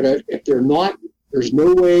 but if they're not, there's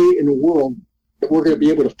no way in the world that we're going to be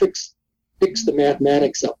able to fix the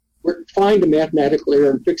mathematics up. Find a mathematical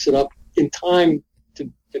error and fix it up in time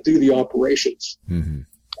to do the operations." Mm-hmm.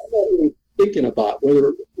 I'm not even thinking about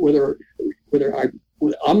whether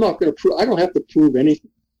I'm not going to prove. I don't have to prove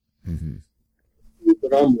anything. Mm-hmm.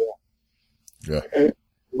 But I'm wrong. Yeah.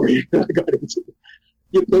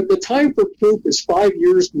 The time for proof is 5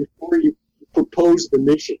 years before you propose the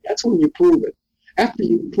mission. That's when you prove it. After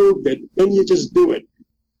you prove it, then you just do it.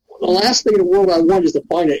 The last thing in the world I want is to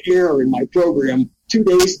find an error in my program 2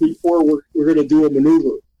 days before we're going to do a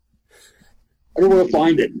maneuver. I don't want to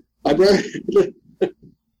find it. I'd rather.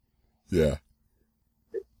 Yeah.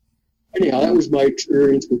 Anyhow, that was my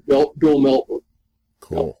experience with Bill Meltzer.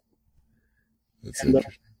 Cool. That's and,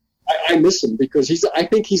 interesting. I miss him because I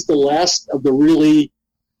think he's the last of the really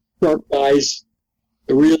sharp guys,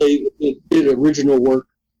 that did original work.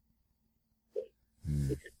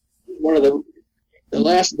 One of the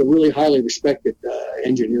last of the really highly respected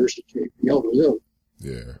engineers that came to live.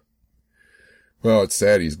 Yeah. Well, it's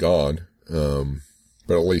sad he's gone,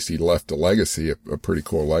 but at least he left a legacy, a pretty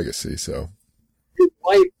cool legacy. So his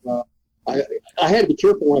wife, I had to be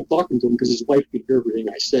careful when I'm talking to him because his wife could hear everything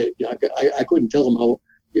I say. I couldn't tell him how.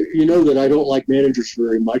 You know that I don't like managers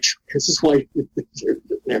very much because his wife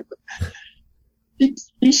never.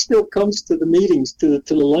 He still comes to the meetings, to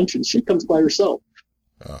the luncheons. She comes by herself,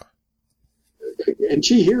 and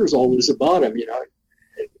she hears all this about him.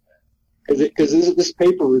 Because this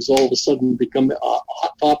paper has all of a sudden become a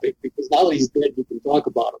hot topic because now that he's dead, you can talk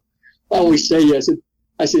about him. I always say, I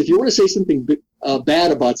said, if you want to say something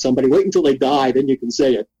bad about somebody, wait until they die, then you can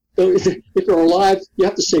say it. So if they're alive, you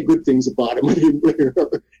have to say good things about them.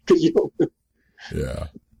 Yeah.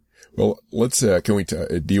 Well, let's. Can we?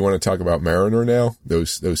 Do you want to talk about Mariner now?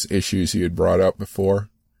 Those issues you had brought up before.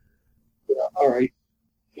 Yeah. All right.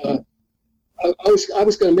 I was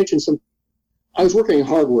going to mention some. I was working in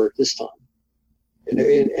hardware at this time, and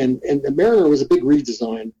the Mariner was a big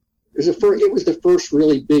redesign. It was the first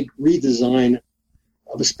really big redesign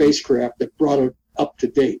of a spacecraft that brought it up to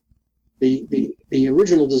date. The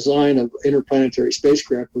original design of interplanetary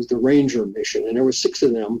spacecraft was the Ranger mission, and there were 6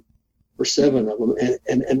 of them, or 7 of them,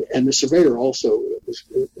 and the Surveyor also was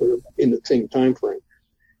in the same time frame.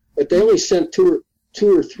 But they only sent two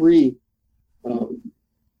or three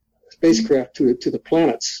spacecraft to the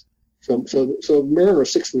planets. So Mariner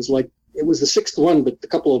 6 was it was the 6th one, but a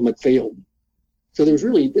couple of them had failed. So this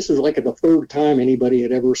was like the 3rd time anybody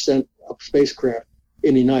had ever sent a spacecraft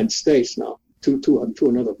in the United States now to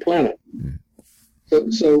another planet.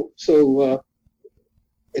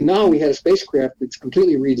 And now we had a spacecraft that's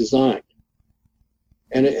completely redesigned,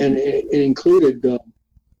 and it included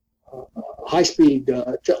high-speed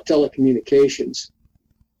telecommunications,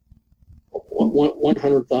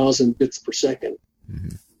 100,000 bits per second.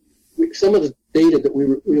 Mm-hmm. Some of the data that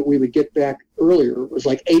we would get back earlier was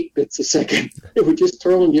like 8 bits a second. It would just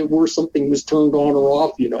tell you where something was turned on or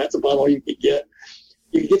off. That's about all you could get.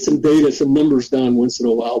 you get some data, some numbers down once in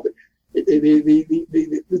a while, but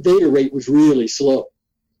the data rate was really slow.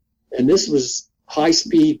 And this was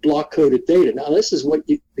high-speed block-coded data. Now, this is what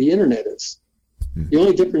the Internet is. The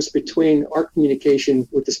only difference between our communication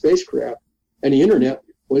with the spacecraft and the Internet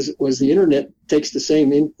was the Internet takes the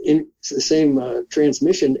same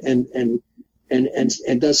transmission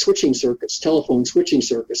and does switching circuits, telephone switching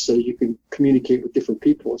circuits, so you can communicate with different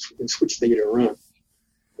people and switch data around.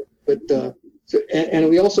 But and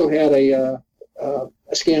we also had a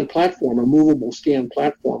scan platform, a movable scan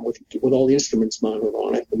platform with all the instruments mounted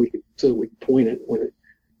on it, and we could point it when it.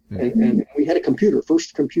 And we had a computer,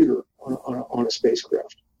 first computer on a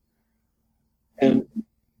spacecraft. And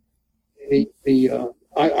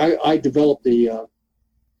I developed the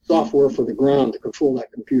software for the ground to control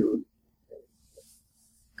that computer,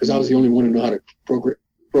 because I was the only one who knew how to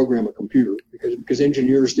program a computer, because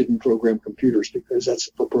engineers didn't program computers, because that's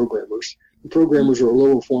for programmers. The programmers are a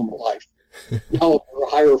lower form of life. Now they're a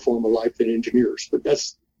higher form of life than engineers. But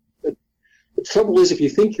the trouble is, if you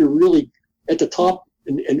think you're really at the top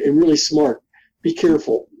and really smart, be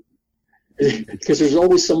careful, because there's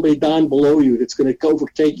always somebody down below you that's going to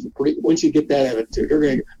overtake you. Once you get that attitude, they're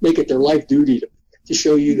going to make it their life duty to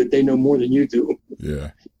show you that they know more than you do. Yeah.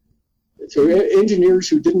 So engineers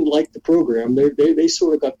who didn't like the program, they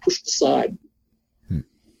sort of got pushed aside.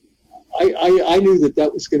 I knew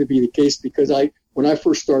that was going to be the case, because when I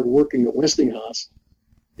first started working at Westinghouse,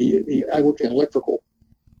 I worked in electrical.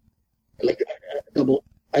 I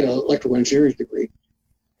had an electrical engineering degree,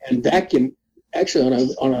 and vacuum.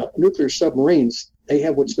 Actually, on a nuclear submarines, they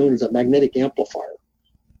have what's known as a magnetic amplifier,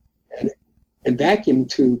 and vacuum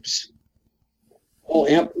tubes, all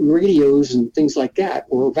radios and things like that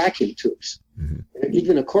were vacuum tubes. And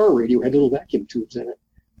even a car radio had little vacuum tubes in it.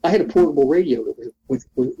 I had a portable radio that was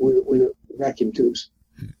with vacuum tubes,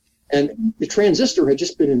 and the transistor had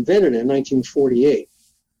just been invented in 1948,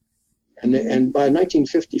 and by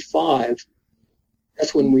 1955,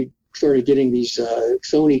 that's when we started getting these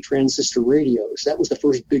Sony transistor radios. That was the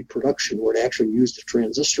first big production where they actually used a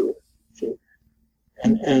transistor. So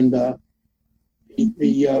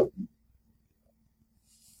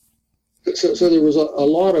there was a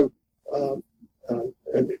lot of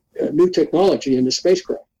new technology in the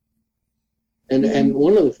spacecraft, and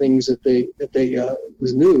one of the things that they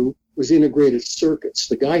was new was integrated circuits.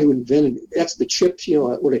 The guy who invented that's the chips,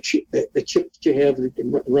 the chip that you have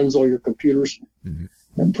that runs all your computers.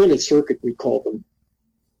 A printed circuit, we call them.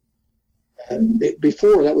 And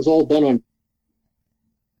before, that was all done on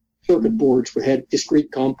circuit boards that had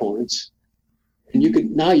discrete components, and you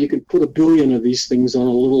could put 1 billion of these things on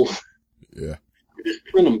a little. Yeah. You just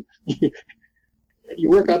print them. You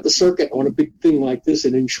work out the circuit on a big thing like this,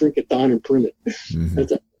 and then shrink it down and print it.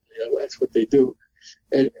 That's what they do.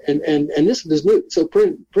 And this was new. So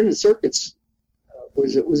printed circuits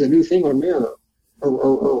was a new thing on Mariner,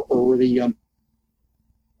 or the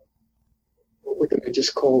what can I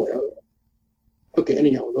just call it? Okay,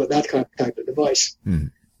 anyhow, that type of device.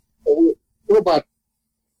 We're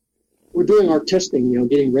doing our testing,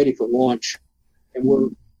 getting ready for launch, and we're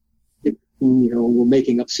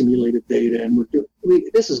making up simulated data, and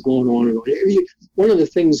this is going on and on. One of the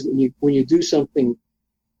things when you do something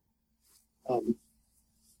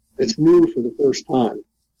that's new for the first time,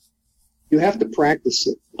 you have to practice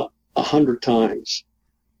it 100 times.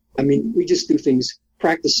 I mean, we just do things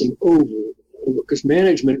practicing over, because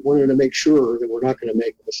management wanted to make sure that we're not going to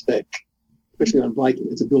make a mistake, especially on Viking.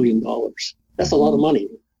 It's $1 billion. That's a lot of money.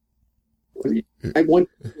 For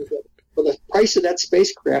the price of that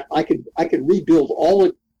spacecraft, I could rebuild all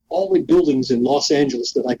the buildings in Los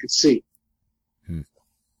Angeles that I could see.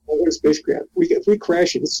 What a spacecraft! If we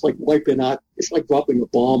crash it, it's like wiping out. It's like dropping a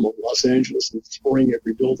bomb on Los Angeles and destroying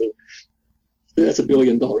every building. That's $1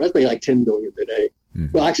 billion. That's maybe like $10 billion today.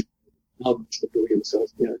 Well, actually, now it's $1 billion. So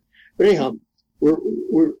yeah. But anyhow,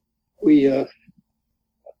 we'd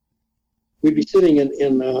be sitting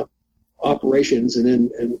in operations,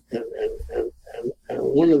 and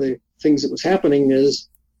one of the things that was happening is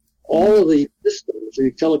all of the systems,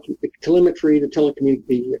 the telemetry, the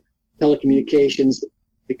telecommunications,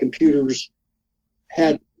 the computers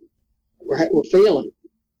were failing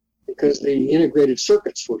because the integrated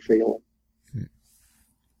circuits were failing.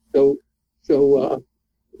 So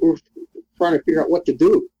we're trying to figure out what to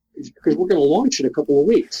do, because we're going to launch in a couple of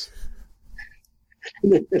weeks.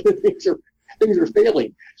 And things are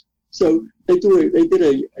failing. So they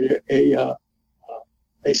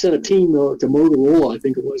sent a team to Motorola, I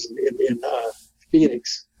think it was in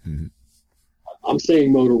Phoenix. I'm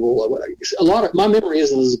saying Motorola. A lot of my memory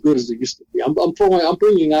isn't as good as it used to be. I'm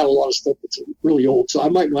bringing out a lot of stuff that's really old, so I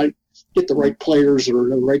might get the right players or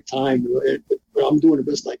the right time. I'm doing the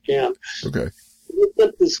best I can. Okay. We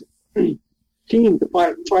let this team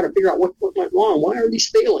to try to figure out what went wrong. Why are these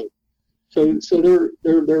failing? So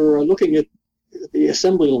they're looking at the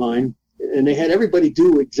assembly line, and they had everybody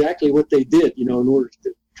do exactly what they did, in order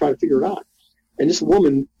to try to figure it out. And this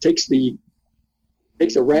woman takes a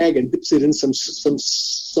rag and dips it in some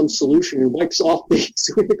solution and wipes off the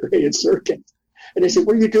integrated circuit. And they said,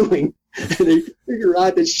 "What are you doing?" And they figure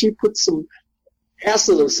out that she put some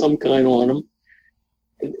acid of some kind on them,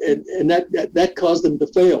 and that caused them to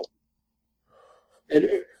fail.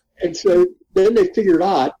 And so then they figured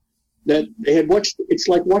out that they had watched. It's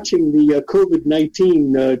like watching the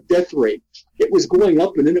COVID-19 death rate. It was going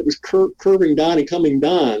up and then it was curving down and coming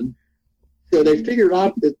down. So they figured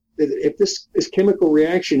out that if this chemical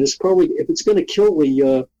reaction is probably, if it's going to kill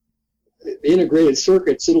the integrated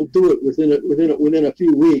circuits, it'll do it within a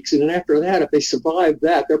few weeks. And then after that, if they survive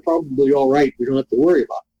that, they're probably all right. We don't have to worry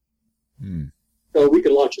about it. So we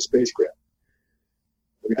can launch a spacecraft.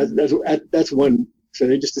 That's one. So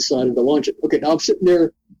they just decided to launch it. Okay, now I'm sitting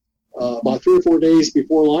there about 3 or 4 days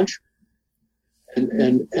before launch, and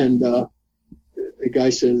the guy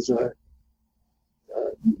says,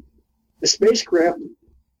 the spacecraft,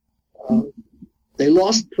 they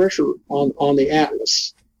lost pressure on the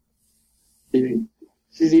Atlas. See,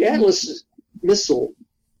 the Atlas missile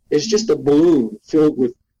is just a balloon filled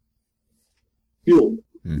with fuel.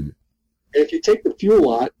 And if you take the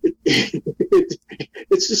fuel out,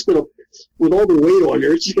 it's just going to, with all the weight on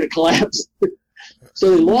there, it's just going to collapse.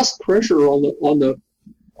 So they lost pressure on the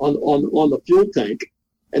fuel tank,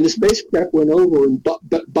 and the spacecraft went over and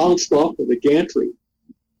bounced off of the gantry.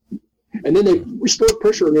 And then they restored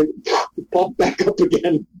pressure and then popped back up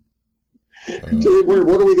again. So what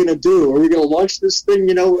are we going to do? Are we going to launch this thing?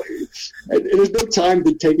 And there's no time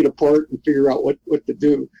to take it apart and figure out what to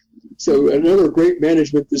do. So another great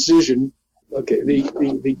management decision. Okay,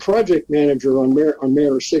 the project manager on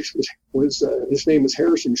Mariner 6 was his name was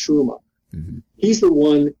Harrison Schurma. He's the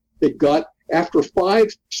one that got, after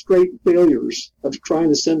 5 straight failures of trying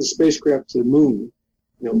to send the spacecraft to the moon,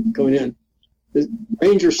 going in, the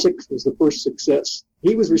Ranger 6 was the first success.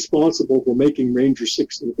 He was responsible for making Ranger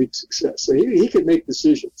 6 a big success. So he could make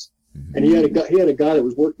decisions. And he had a guy that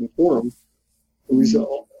was working for him who was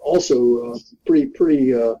also pretty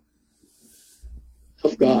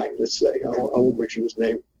tough guy, let's say. I won't mention his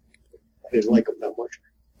name. I didn't like him that much.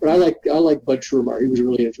 But I like Bud Schurma. He was a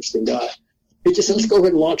really interesting guy. He just said, "Let's go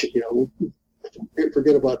ahead and launch it,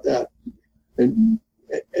 forget about that." And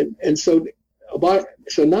so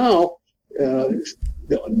now,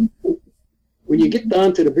 when you get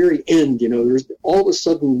down to the very end, there's all of a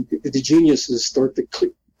sudden the geniuses start to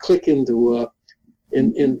click into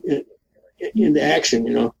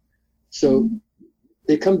action, So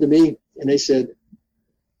they come to me and they said,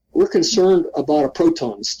 "We're concerned about a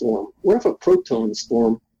proton storm. What if a proton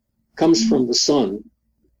storm comes from the sun?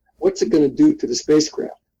 What's it going to do to the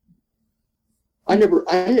spacecraft?" I never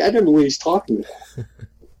knew what he's talking about.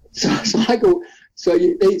 So I go. So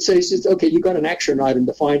they say, "Okay, you got an action item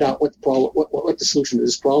to find out what the problem, what the solution to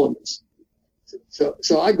this problem is."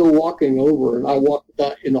 So I go walking over, and I walk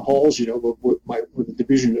in the halls, with the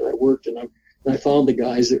division that I worked in, and I found the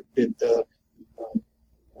guys that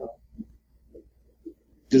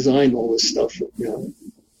designed all this stuff,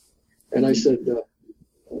 And I said,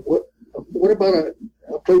 "What about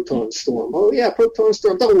a proton storm?" "Oh yeah, proton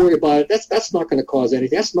storm. Don't worry about it. That's not going to cause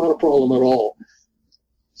anything. That's not a problem at all."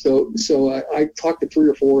 So I talked to 3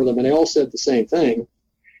 or 4 of them, and they all said the same thing.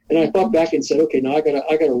 And I thought back and said, "Okay, now I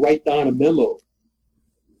gotta write down a memo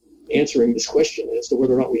answering this question as to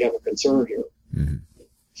whether or not we have a concern here."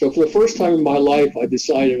 So for the first time in my life, I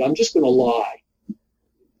decided I'm just going to lie.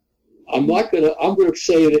 I'm going to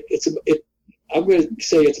say that I'm going to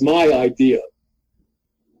say it's my idea,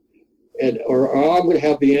 or I'm going to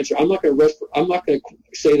have the answer. I'm not going to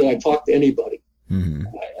say that I talked to anybody.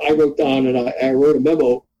 I wrote down and I wrote a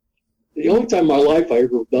memo. The only time in my life I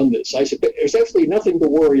ever done this, I said, "There's absolutely nothing to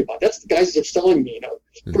worry about. That's the guys that are telling me,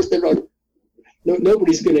 First,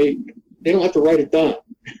 nobody's going to. They don't have to write it down."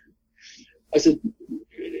 I said,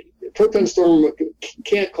 "Proton storm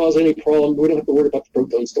can't cause any problem. We don't have to worry about the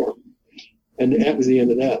proton storm." And that was the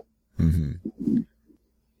end of that.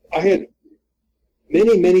 I had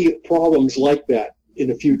many problems like that in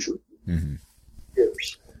the future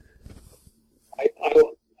years.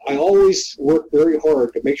 I always worked very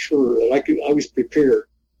hard to make sure that I was prepared.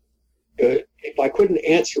 If I couldn't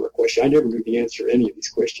answer a question, I never knew the answer to any of these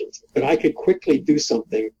questions, but I could quickly do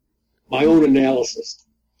something, my own analysis,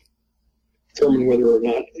 determine whether or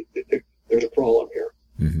not there's a problem here.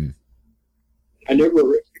 I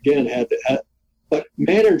never again, but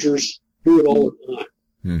managers do it all the time.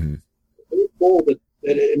 Mm-hmm. They're told that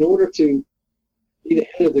in order to be the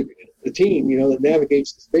head of the team, that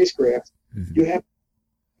navigates the spacecraft, Mm-hmm. you have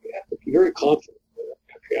to be very confident.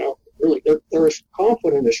 Really, they're as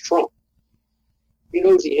confident as Trump. He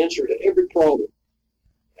knows the answer to every problem.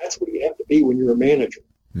 That's what you have to be when you're a manager.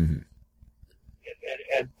 Mm-hmm.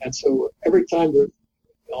 And so every time on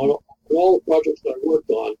all the projects that I worked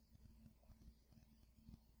on,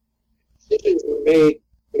 decisions were made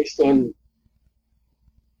based on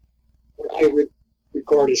what I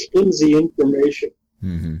regard as flimsy information.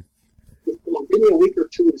 Mm-hmm. Give me a week or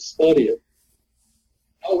two to study it.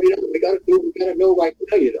 Oh, we got to know right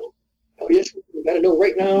now, Oh, yes, we got to know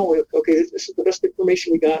right now. Okay, this is the best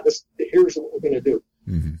information we got. Here's what we're going to do.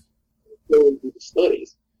 Mm-hmm. Go and do the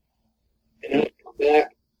studies. And then I come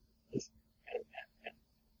back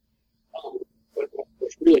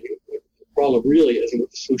what's really, what the problem really is and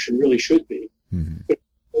what the solution really should be. Mm-hmm. But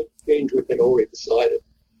change what they'd already decided.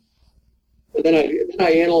 But then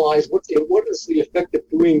I analyze what is the effect of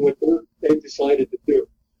doing what they decided to do.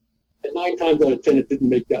 And 9 times out of 10, it didn't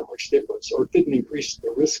make that much difference, or it didn't increase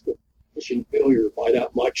the risk of mission failure by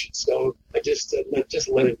that much. So I just said, just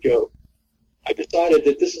let it go. I decided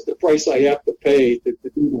that this is the price I have to pay to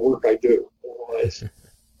do the work I do. Otherwise,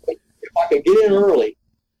 if I could get in early,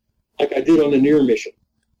 like I did on the NEAR mission,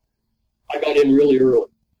 I got in really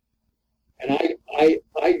early. And I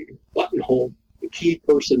buttonholed the key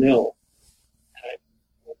personnel.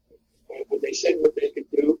 And when they said what they could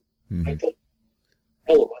do, Mm-hmm. I told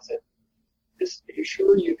them, I said, are you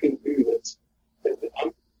sure you can do this?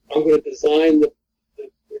 I'm going to design the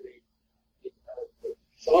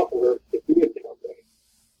software to do it that way.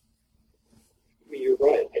 You're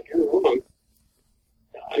right. If you're wrong,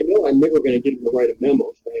 I know I'm never going to get them to write a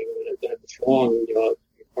memo saying that it's wrong,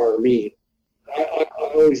 or me. I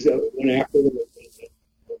always went after them and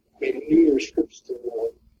made numerous trips to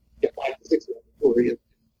get 5 to 6 of them before he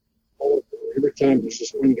every time there's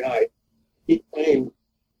just one guy, he claimed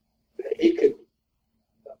that he could,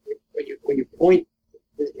 when you point,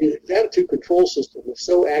 his attitude control system was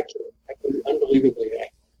so accurate, unbelievably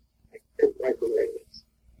accurate.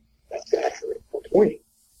 That's accurate for pointing.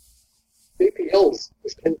 JPLs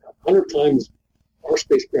was 100 times, our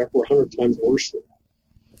spacecraft were 100 times worse than that.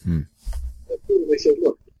 Hmm. They said,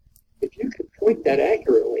 look, if you can point that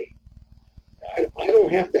accurately, I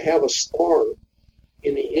don't have to have a star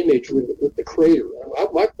in the image with the crater.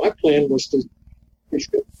 My plan was to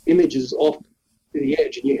strip images off to the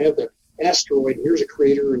edge, and you have the asteroid, and here's a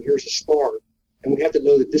crater, and here's a star, and we have to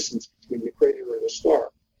know the distance between the crater and the star.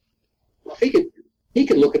 Well, he could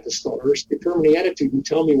look at the stars, determine the attitude, and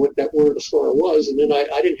tell me where the star was, and then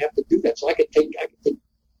I didn't have to do that. So I could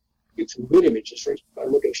get some good images by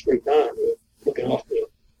looking straight down, looking off the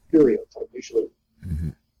stereotype usually. Mm-hmm.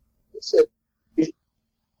 It said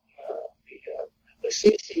the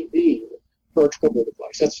CCD, charge couple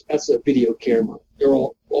device. That's a video camera. They're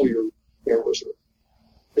all your cameras are.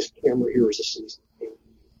 This camera here is a CCD.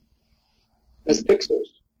 That's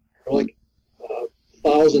pixels. They're like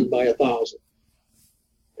 1,000 by 1,000,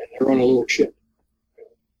 and they're on a little chip.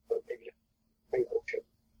 Maybe a single chip.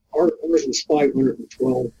 Ours was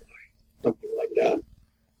 512, something like that.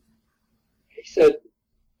 He said,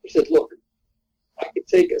 look, I could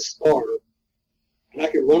take a star and I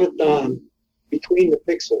could run it down between the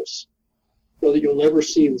pixels so that you'll never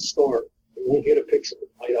see the star. You won't hit a pixel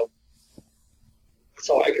light up. That's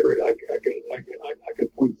how accurate I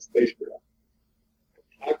could point the spacecraft.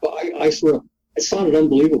 I sort of, it sounded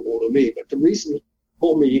unbelievable to me, but the reason he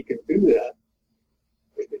told me he could do that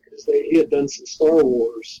was because he had done some Star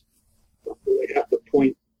Wars where they have to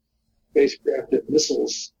point spacecraft at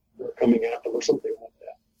missiles that are coming at them or something like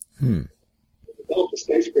that. Hmm. To develop a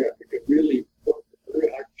spacecraft that could really work with very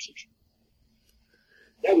high precision.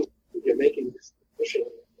 That was making this mission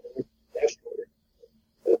asteroid.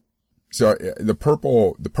 So the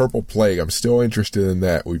purple plague, I'm still interested in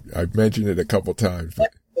that. I've mentioned it a couple times.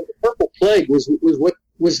 But the purple plague was what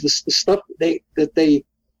was the stuff that they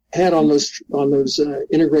had on those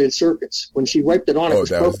integrated circuits. When she wiped it on, it was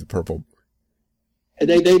that purple. was the purple. And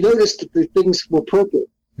they noticed that the things were purple.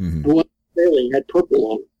 Mm-hmm. The one failing had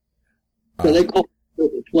purple on them. So they called it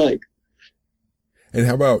purple plague. And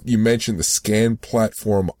how about, you mentioned the scan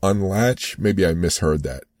platform Unlatch? Maybe I misheard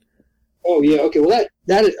that. Oh yeah, okay. Well,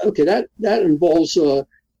 that involves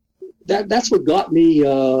that's what got me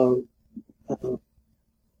known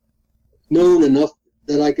enough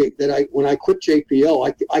that when I quit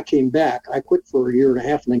JPL, I came back. I quit for a year and a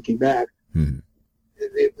half and then came back. Hmm.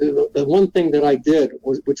 The one thing that I did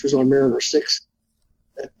which was on Mariner 6,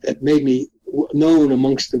 that made me known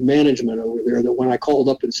amongst the management over there that when I called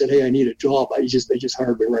up and said, "Hey, I need a job," they just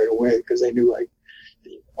hired me right away because they knew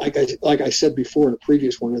like I said before in a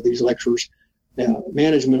previous one of these lectures,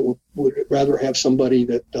 management would rather have somebody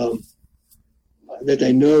that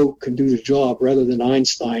they know can do the job rather than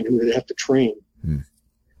Einstein, who they'd have to train.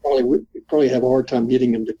 Probably have a hard time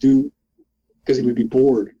getting him to do because he would be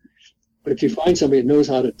bored. But if you find somebody that knows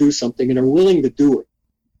how to do something and are willing to do it,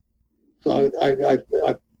 but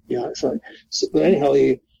anyhow,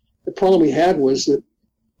 the problem we had was that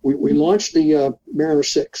we launched the Mariner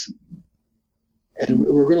 6, and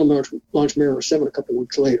we were going to launch Mariner 7 a couple of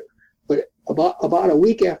weeks later. But about a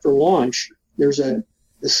week after launch, there's the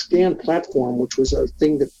scan platform, which was a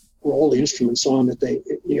thing that were all the instruments on that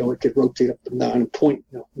it could rotate up and down and point.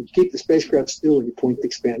 You keep the spacecraft still and you point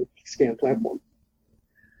the scan platform.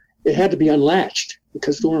 It had to be unlatched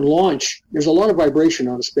because during launch, there's a lot of vibration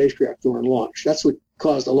on a spacecraft during launch. That's what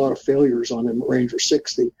caused a lot of failures on the Ranger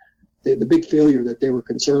 6. The big failure that they were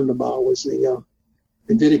concerned about was the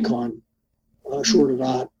Vidicon shorted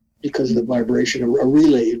out because of the vibration. A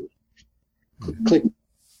relay,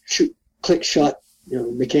 click shut,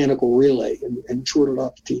 mechanical relay, and shorted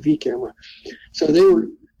off the TV camera. So they were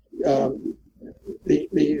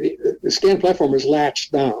the scan platform is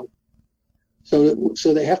latched down.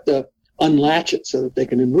 So they have to unlatch it so that they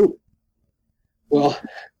can move it. Well,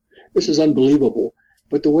 this is unbelievable.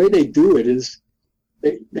 But the way they do it is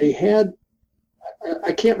they had,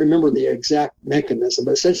 I can't remember the exact mechanism,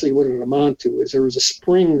 but essentially what it amounted to is there was a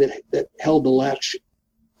spring that held the latch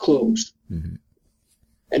closed. Mm-hmm.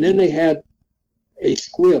 And then they had a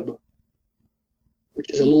squib,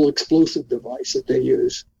 which is a little explosive device that they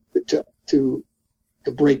use to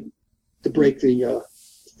break the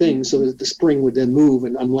thing so that the spring would then move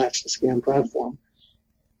and unlatch the scan platform.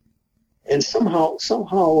 And somehow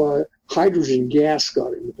hydrogen gas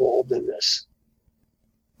got involved in this.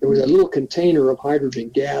 There was a little container of hydrogen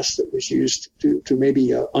gas that was used to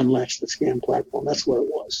maybe unlatch the scan platform. That's what it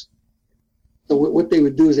was. So what they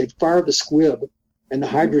would do is they'd fire the squib, and the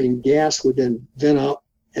hydrogen gas would then vent out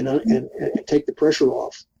and take the pressure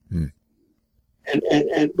off. Mm.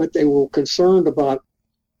 But they were concerned about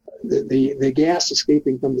the gas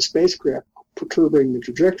escaping from the spacecraft perturbing the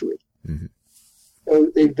trajectory. Mm-hmm.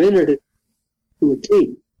 So they vented it to a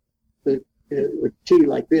T, a T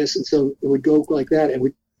like this, and so it would go like that,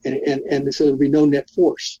 and so there would be no net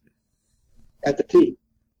force at the T.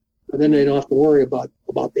 But then they don't have to worry about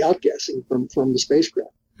the outgassing from the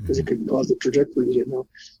spacecraft because it could cause the trajectory.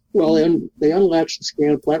 Well, they unlatch the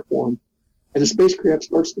scan platform, and the spacecraft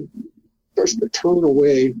starts to turn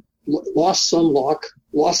away. Lost sunlock,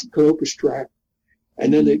 lost the Canopus track,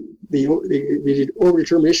 and then the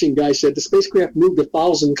orbiter mission guy said the spacecraft moved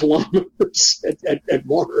 1,000 kilometers at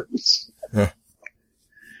Mars. Yeah.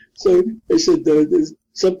 So they said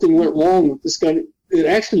something went wrong with this guy. It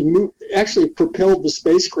actually propelled the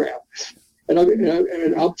spacecraft. And I'm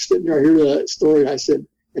sitting there, I hear that story, and I said,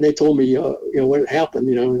 and they told me, what had happened,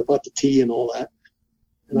 about the T and all that.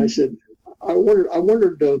 And I said, I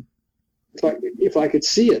wondered. If I could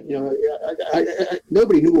see it,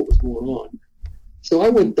 nobody knew what was going on. So I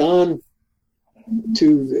went down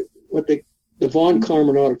to the Von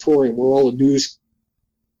Karman Auditorium, where all the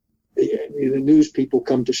news people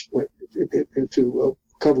come to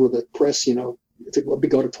cover the press. It's a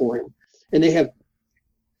big auditorium, and they have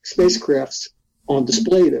spacecrafts on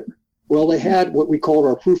display there. Well, they had what we called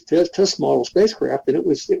our proof test model spacecraft, and it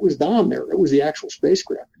was down there. It was the actual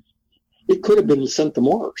spacecraft. It could have been sent to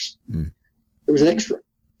Mars. Mm. There was an extra.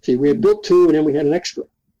 See, we had built two, and then we had an extra.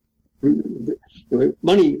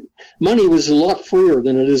 Money was a lot freer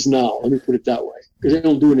than it is now. Let me put it that way, because they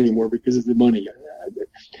don't do it anymore because of the money.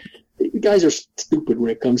 The guys are stupid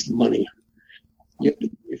when it comes to money. If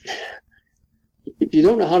you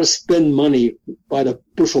don't know how to spend money by the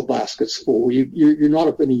bushel baskets full, you're not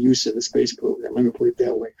of any use in the space program. Let me put it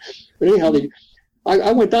that way. But anyhow,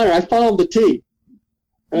 I went down there. I found the T,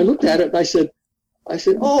 and I looked at it, and I said,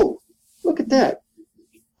 oh. Look at that.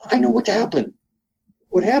 I know what happened.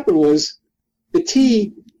 What happened was the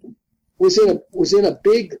T was in a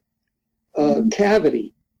big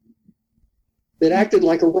cavity that acted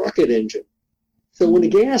like a rocket engine. So when the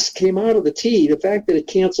gas came out of the T, the fact that it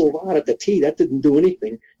canceled out at the T, that didn't do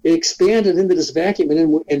anything. It expanded into this vacuum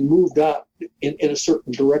and moved out in a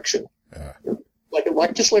certain direction,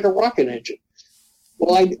 just like a rocket engine.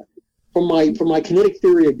 Well, from my kinetic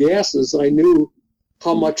theory of gases, I knew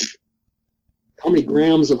how many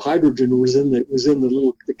grams of hydrogen was in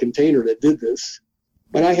the container that did this.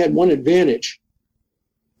 But I had one advantage.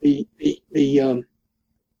 The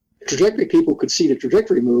trajectory people could see the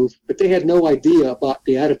trajectory move, but they had no idea about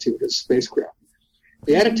the attitude of the spacecraft.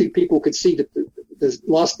 The attitude people could see that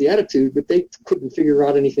lost the attitude, but they couldn't figure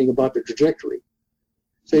out anything about the trajectory.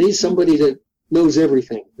 So they need somebody that knows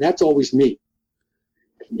everything. That's always me.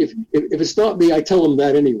 If it's not me, I tell them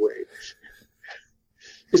that anyway.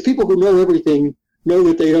 Because people who know everything know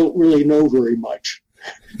that they don't really know very much.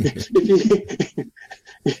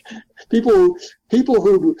 People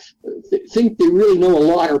who think they really know a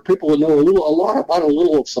lot, or people who know a lot about a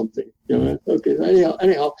little of something. You know? Okay.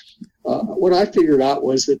 Anyhow, what I figured out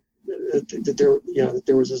was that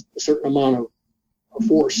there was a certain amount of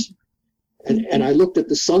force, and I looked at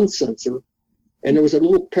the sun sensor, and there was a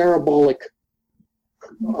little parabolic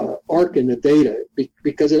arc in the data,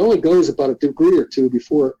 because it only goes about a degree or two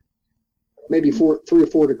before, maybe 3 or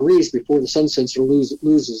 4 degrees before the sun sensor loses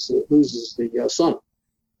the sun.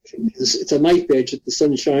 It's a knife edge that the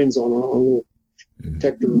sun shines on a little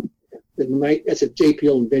detector. That's a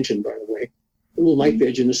JPL invention, by the way. A little knife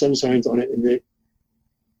edge, and the sun shines on it, and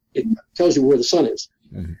it tells you where the sun is.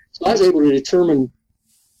 Mm-hmm. So I was able to determine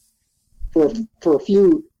for a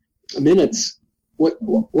few minutes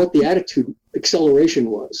what the attitude acceleration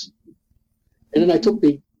was. And then I took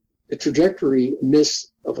the trajectory miss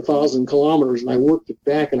of 1,000 kilometers, and I worked it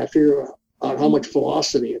back, and I figured out how much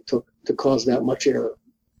velocity it took to cause that much error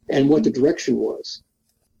and what the direction was.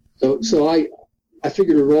 So I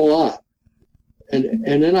figured it all out.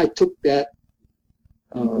 And then I took that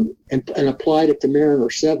and applied it to Mariner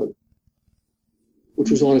 7,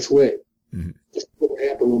 which was on its way. Mm-hmm. Just what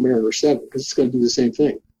happened with Mariner 7, because it's going to do the same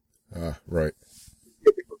thing. Right.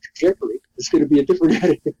 Trajectory. It's going to be a different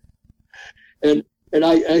attitude. And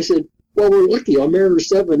I said, well, we're lucky on Mariner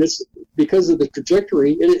 7. It's because of the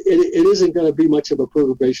trajectory. It isn't going to be much of a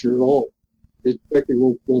perturbation at all. The trajectory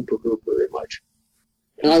won't perturb very much.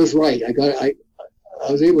 And I was right.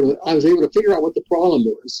 I was able to figure out what the problem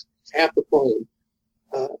was. Half the problem.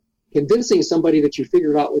 Convincing somebody that you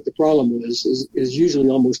figured out what the problem is usually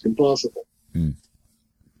almost impossible. Mm.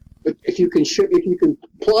 But if you can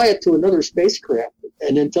apply it to another spacecraft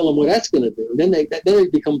and then tell them what that's going to do, then they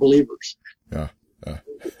become believers. Yeah. And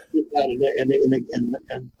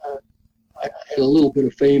I had a little bit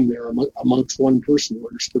of fame there amongst one person who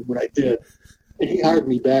understood what I did, and he hired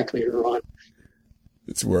me back later on.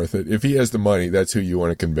 It's worth it. If he has the money, that's who you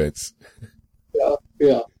want to convince.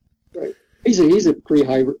 Yeah, right. He's a pretty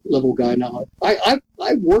high level guy now.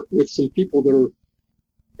 I've worked with some people that are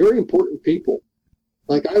very important people.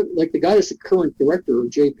 Like the guy that's the current director of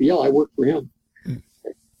JPL, I worked for him.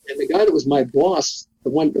 And the guy that was my boss, the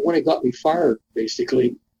one that got me fired,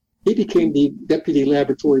 basically, he became the deputy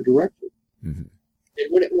laboratory director. Mm-hmm.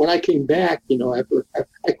 And when I came back, after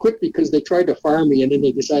I quit because they tried to fire me, and then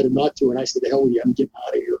they decided not to, and I said, "The hell with you, I'm getting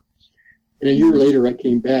out of here." And a year later, I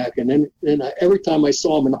came back, and then every time I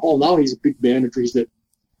saw him in the hall, now he's a big manager. He's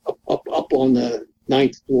up on the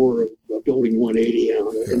 9th floor of Building 180,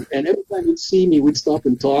 and every time he'd see me, we'd stop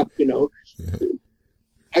and talk.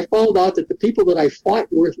 I found out that the people that I fought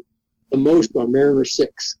with the most on Mariner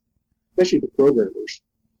 6, especially the programmers,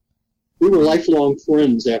 we were lifelong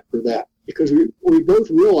friends after that, because we both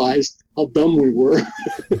realized how dumb we were.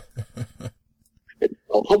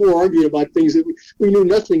 How we argued about things that we knew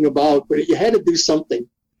nothing about, but you had to do something.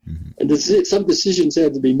 Mm-hmm. And some decisions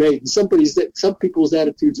had to be made. And some people's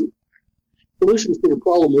attitudes, solutions to the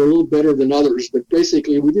problem were a little better than others, but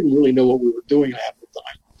basically we didn't really know what we were doing half the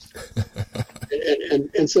time.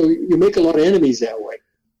 and so you make a lot of enemies that way.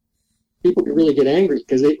 People can really get angry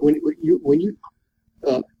because when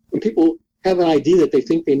people have an idea that they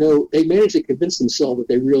think they know, they manage to convince themselves that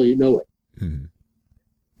they really know it. Mm-hmm.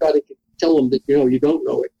 Try to tell them that you don't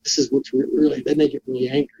know it. This is what's really. Then they get really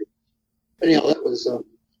angry. Anyhow, that was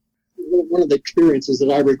one of the experiences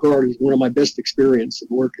that I regard as one of my best experiences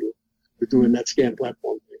in working with doing that scan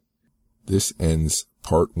platform thing. This ends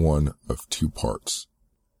part 1 of 2 parts.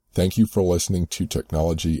 Thank you for listening to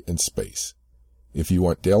Technology and Space. If you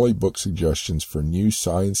want daily book suggestions for new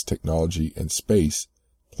science, technology, and space,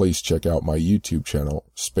 please check out my YouTube channel,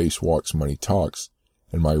 Spacewalks Money Talks,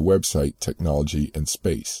 and my website, Technology and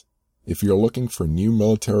Space. If you're looking for new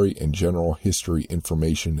military and general history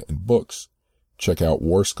information and books, check out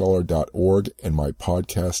warscholar.org and my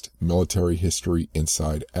podcast, Military History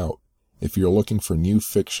Inside Out. If you're looking for new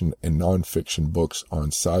fiction and nonfiction books on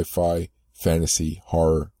sci-fi, fantasy,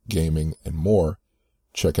 horror, gaming, and more,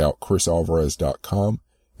 check out chrisalvarez.com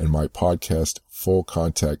and my podcast, Full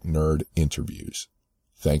Contact Nerd Interviews.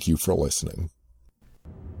 Thank you for listening.